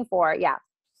I'm looking for. Yeah.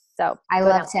 So I go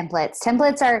love down. templates.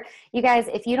 Templates are, you guys,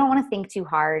 if you don't want to think too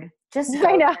hard, just go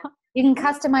I know. there. You can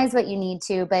customize what you need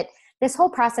to, but this whole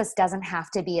process doesn't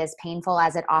have to be as painful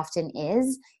as it often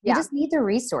is. You Yeah. just need the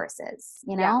resources,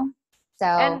 Yeah.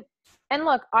 So And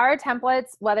look, our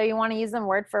templates, whether you want to use them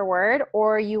word for word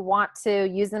or you want to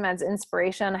use them as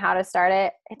inspiration on how to start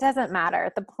it, it doesn't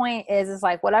matter. The point is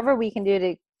like whatever we can do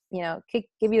to,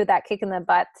 give you that kick in the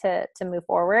butt to move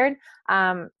forward.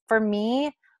 For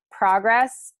me,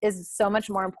 progress is so much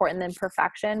more important than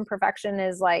perfection. Perfection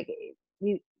is like,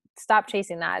 you stop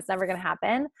chasing that. It's never going to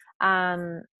happen.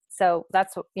 So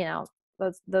that's,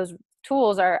 those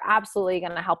tools are absolutely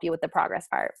going to help you with the progress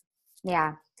part.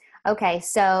 yeah. Okay.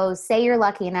 So say you're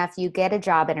lucky enough, you get a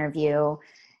job interview.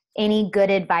 Any good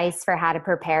advice for how to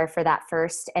prepare for that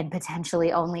first and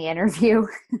potentially only interview?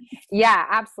 Yeah,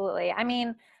 absolutely. I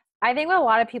mean, I think what a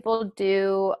lot of people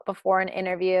do before an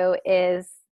interview is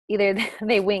either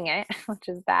they wing it, which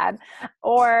is bad,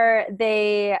 or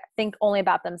they think only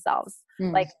about themselves.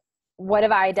 Mm. Like, what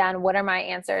have I done? What are my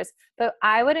answers? But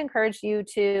I would encourage you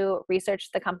to research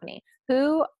the company.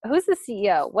 Who's the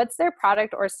CEO? What's their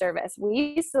product or service?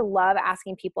 We used to love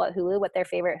asking people at Hulu what their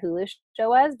favorite Hulu show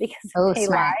was because if Oh, they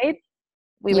smart. lied,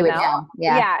 we You would would know. know.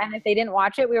 Yeah. Yeah. And if they didn't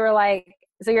watch it, we were like,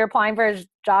 so you're applying for a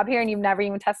job here and you've never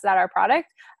even tested out our product.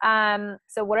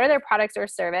 So what are their products or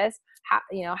service?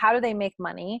 How do they make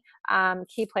money?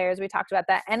 Key players, we talked about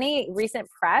that. Any recent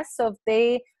press. So if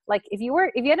they, like, if you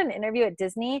had an interview at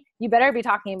Disney, you better be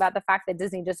talking about the fact that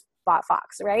Disney just bought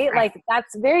Fox, right? Right. Like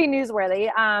that's very newsworthy.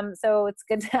 So it's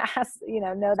good to ask,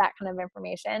 know that kind of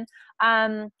information.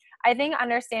 I think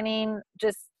understanding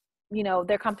just,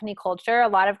 their company culture. A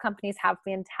lot of companies have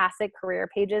fantastic career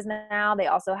pages now. They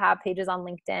also have pages on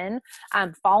LinkedIn.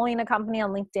 Following a company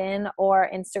on LinkedIn or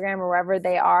Instagram or wherever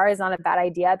they are is not a bad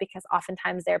idea because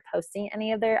oftentimes they're posting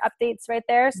any of their updates right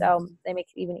there. So they make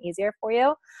it even easier for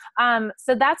you.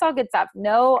 So that's all good stuff.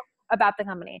 Know about the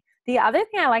company. The other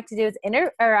thing I like to do is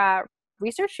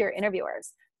research your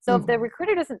interviewers. So if the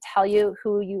recruiter doesn't tell you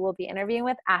who you will be interviewing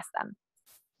with, ask them.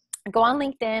 Go on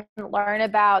LinkedIn, learn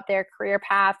about their career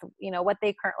path, what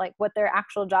their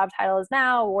actual job title is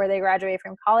now, where they graduated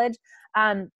from college.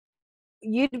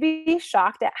 You'd be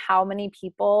shocked at how many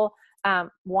people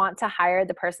want to hire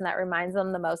the person that reminds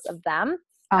them the most of them.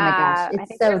 Oh my gosh. I It's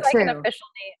think so there's like an true. official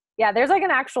name. Yeah, there's like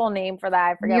an actual name for that.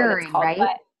 I forget what it's Mirroring, called, right?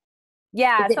 but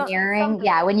yeah, Is it so mirroring? something.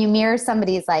 Yeah. When you mirror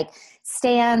somebody's like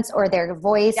stance or their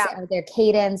voice Yeah, or their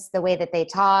cadence, the way that they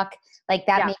talk, like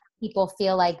that yeah. makes people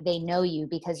feel like they know you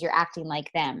because you're acting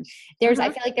like them. I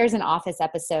Mm-hmm. feel like there's an Office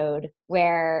episode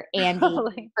where Andy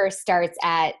Totally. first starts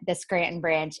at the Scranton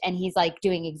branch and he's like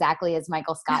doing exactly as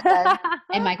Michael Scott does.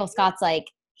 And Michael Scott's like,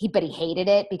 but he hated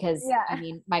it because Yeah,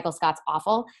 Michael Scott's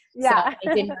awful. So yeah.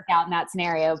 it didn't work out in that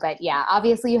scenario. But yeah,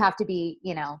 obviously you have to be,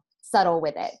 subtle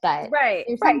with it, but Right,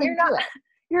 there's right. something to it.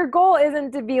 Your goal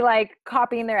isn't to be like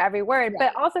copying their every word, but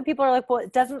Right. also people are like, well,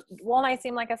 won't I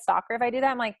seem like a stalker if I do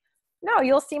that? I'm like, no,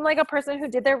 you'll seem like a person who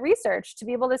did their research to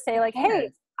be able to say like, hey,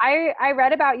 Yes. I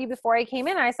read about you before I came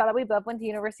in. And I saw that we both went to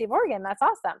University of Oregon. That's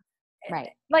awesome.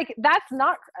 Right. Like that's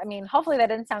not, I mean, hopefully that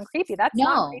didn't sound creepy. That's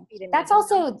not No, creepy to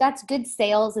me. that's good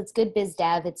sales. It's good biz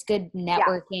dev. It's good Yeah,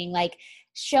 networking. Like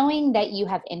showing that you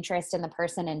have interest in the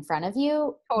person in front of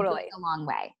you goes totally. a long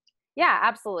way. Yeah,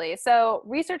 absolutely. So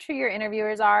research who your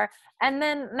interviewers are. And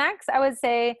then next, I would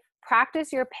say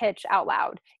practice your pitch out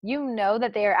loud. You know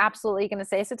that they are absolutely going to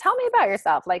say, so tell me about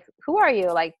yourself. Like, who are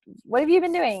you? Like, what have you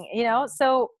been doing?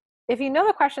 So if you know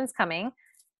the question's coming,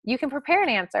 you can prepare an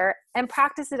answer and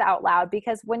practice it out loud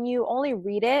because when you only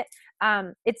read it,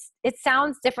 it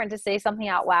sounds different to say something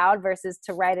out loud versus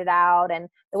to write it out. And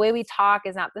the way we talk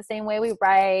is not the same way we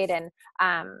write. And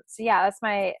so yeah, that's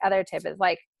my other tip is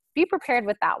like, be prepared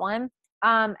with that one.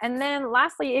 And then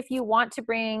lastly, if you want to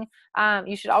bring,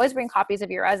 you should always bring copies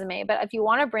of your resume, but if you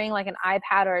want to bring like an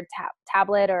iPad or a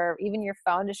tablet or even your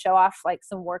phone to show off like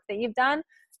some work that you've done,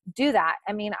 do that.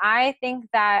 I mean,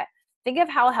 think of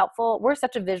how helpful, we're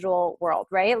such a visual world,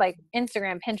 right? Like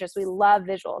Instagram, Pinterest, we love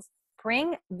visuals.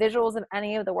 bring visuals of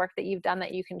any of the work that you've done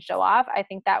that you can show off. I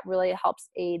think that really helps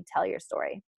aid tell your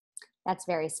story. That's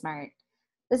very smart.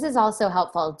 This is also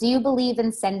helpful. Do you believe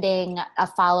in sending a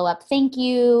follow-up thank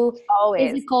you?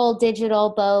 Always. Physical,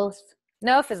 digital, both?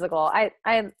 No physical. I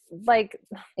like,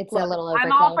 It's look, a little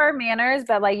I'm all overkill. for manners,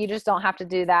 but like, you just don't have to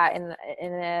do that in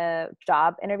a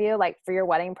job interview. Like for your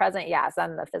wedding present, yeah,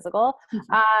 send the physical.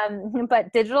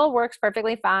 But digital works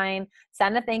perfectly fine.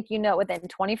 Send a thank you note within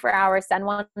 24 hours. Send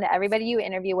one to everybody you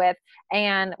interview with.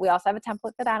 And we also have a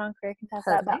template for that on Career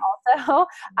Contessa, but also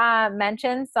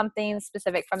mention something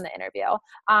specific from the interview.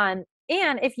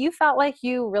 And if you felt like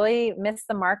you really missed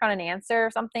the mark on an answer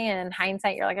or something, and in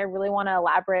hindsight, you're like, I really want to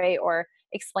elaborate or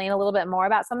explain a little bit more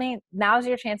about something, now's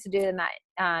your chance to do it in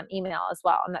that email as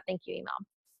well, in that thank you email.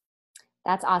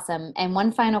 That's awesome. And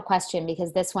one final question,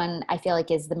 because this one I feel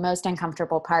like is the most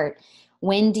uncomfortable part.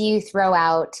 When do you throw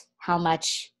out how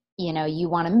much, you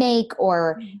want to make,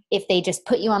 or if they just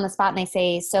put you on the spot and they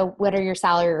say, so what are your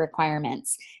salary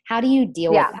requirements? How do you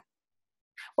deal with that?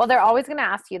 Well, they're always going to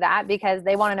ask you that because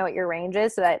they want to know what your range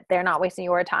is so that they're not wasting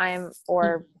your time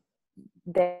or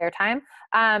their time.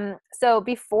 So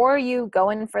before you go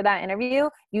in for that interview,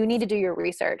 you need to do your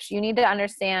research. You need to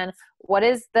understand, what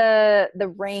is the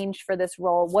range for this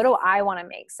role? What do I want to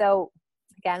make? So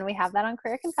again, we have that on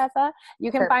Career Contessa.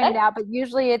 You can find it out, but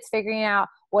usually it's figuring out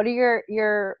what are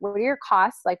your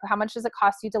costs? Like, how much does it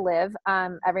cost you to live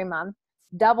every month?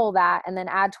 Double that and then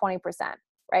add 20%.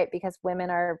 Right? Because women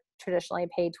are traditionally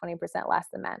paid 20% less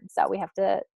than men. So we have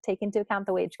to take into account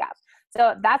the wage gap.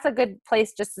 So that's a good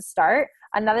place just to start.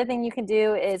 Another thing you can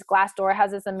do is Glassdoor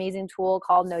has this amazing tool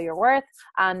called Know Your Worth.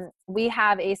 We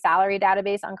have a salary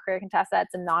database on Career Contessa.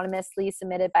 It's anonymously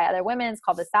submitted by other women. It's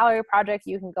called the Salary Project.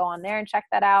 You can go on there and check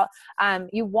that out.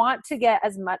 You want to get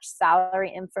as much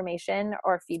salary information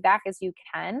or feedback as you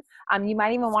can. You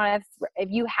might even want to, if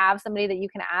you have somebody that you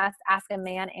can ask a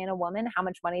man and a woman how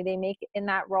much money they make in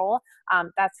that role.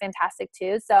 That's fantastic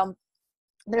too. So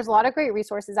there's a lot of great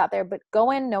resources out there, but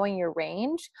go in knowing your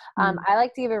range. I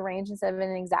like to give a range instead of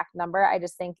an exact number. I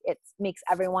just think it makes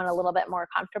everyone a little bit more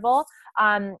comfortable.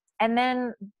 And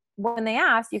then when they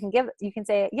ask, you can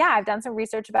say, yeah, I've done some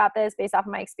research about this based off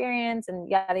of my experience and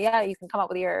yada, yada. You can come up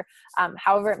with your,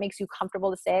 however it makes you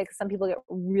comfortable to say it, because some people get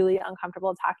really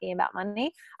uncomfortable talking about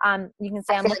money. You can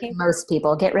say, most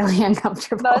people get really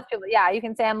uncomfortable. Most people, yeah. You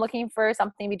can say, I'm looking for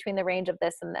something between the range of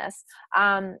this and this.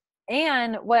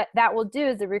 And what that will do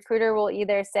is the recruiter will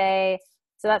either say,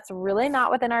 so that's really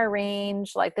not within our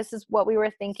range, like this is what we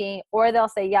were thinking, or they'll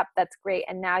say, yep, that's great.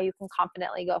 And now you can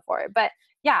confidently go for it. But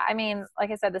yeah, I mean,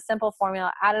 like I said, the simple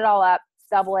formula, add it all up,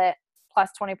 double it, plus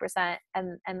 20%.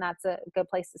 And that's a good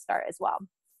place to start as well.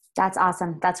 That's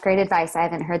awesome. That's great advice. I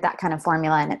haven't heard that kind of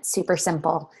formula, and it's super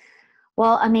simple.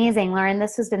 Well, amazing, Lauren.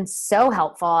 This has been so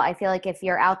helpful. I feel like if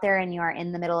you're out there and you are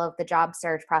in the middle of the job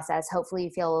search process, hopefully you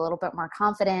feel a little bit more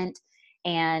confident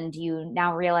and you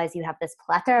now realize you have this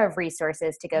plethora of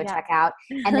resources to go check out.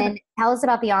 And then tell us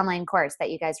about the online course that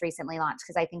you guys recently launched,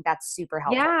 because I think that's super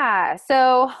helpful. Yeah.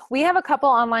 So we have a couple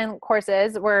online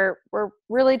courses. We're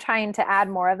really trying to add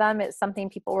more of them. It's something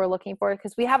people were looking for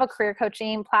because we have a career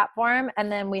coaching platform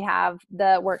and then we have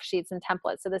the worksheets and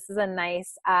templates. So this is a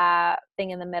nice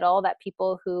thing in the middle that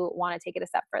people who want to take it a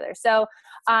step further. So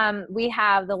we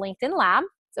have the LinkedIn Lab.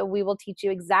 So we will teach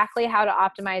you exactly how to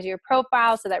optimize your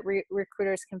profile so that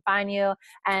recruiters can find you.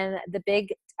 And the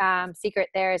big secret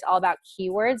there is all about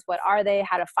keywords. What are they?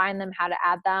 How to find them? How to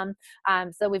add them?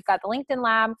 So we've got the LinkedIn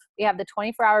Lab. We have the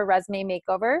 24-hour resume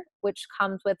makeover, which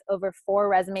comes with over 4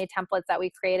 resume templates that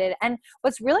we created. And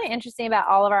what's really interesting about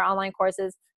all of our online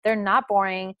courses, they're not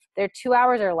boring. They're 2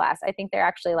 hours or less. I think they're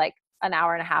actually like an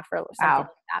hour and a half or something like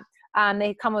that.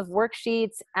 They come with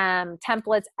worksheets,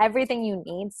 templates, everything you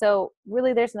need. So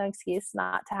really there's no excuse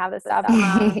not to have this stuff.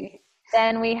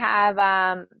 Then we have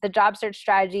the job search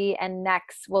strategy, and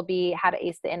next will be how to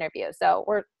ace the interview. So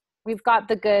we've got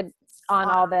the good on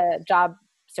all the job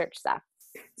search stuff.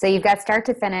 So you've got start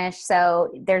to finish.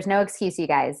 So there's no excuse, you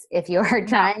guys. If you're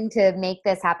trying to make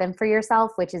this happen for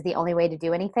yourself, which is the only way to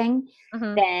do anything,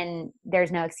 then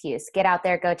there's no excuse. Get out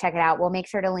there, go check it out. We'll make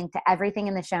sure to link to everything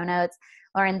in the show notes.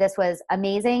 Lauren, this was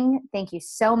amazing. Thank you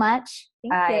so much.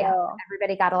 Thank you.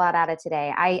 Everybody got a lot out of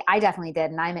today. I definitely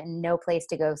did, and I'm in no place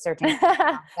to go searching.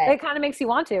 It kind of makes you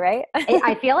want to, right?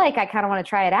 I feel like I kind of want to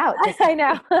try it out. I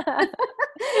know.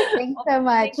 Thanks so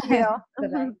much. Thank you.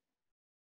 Bye-bye.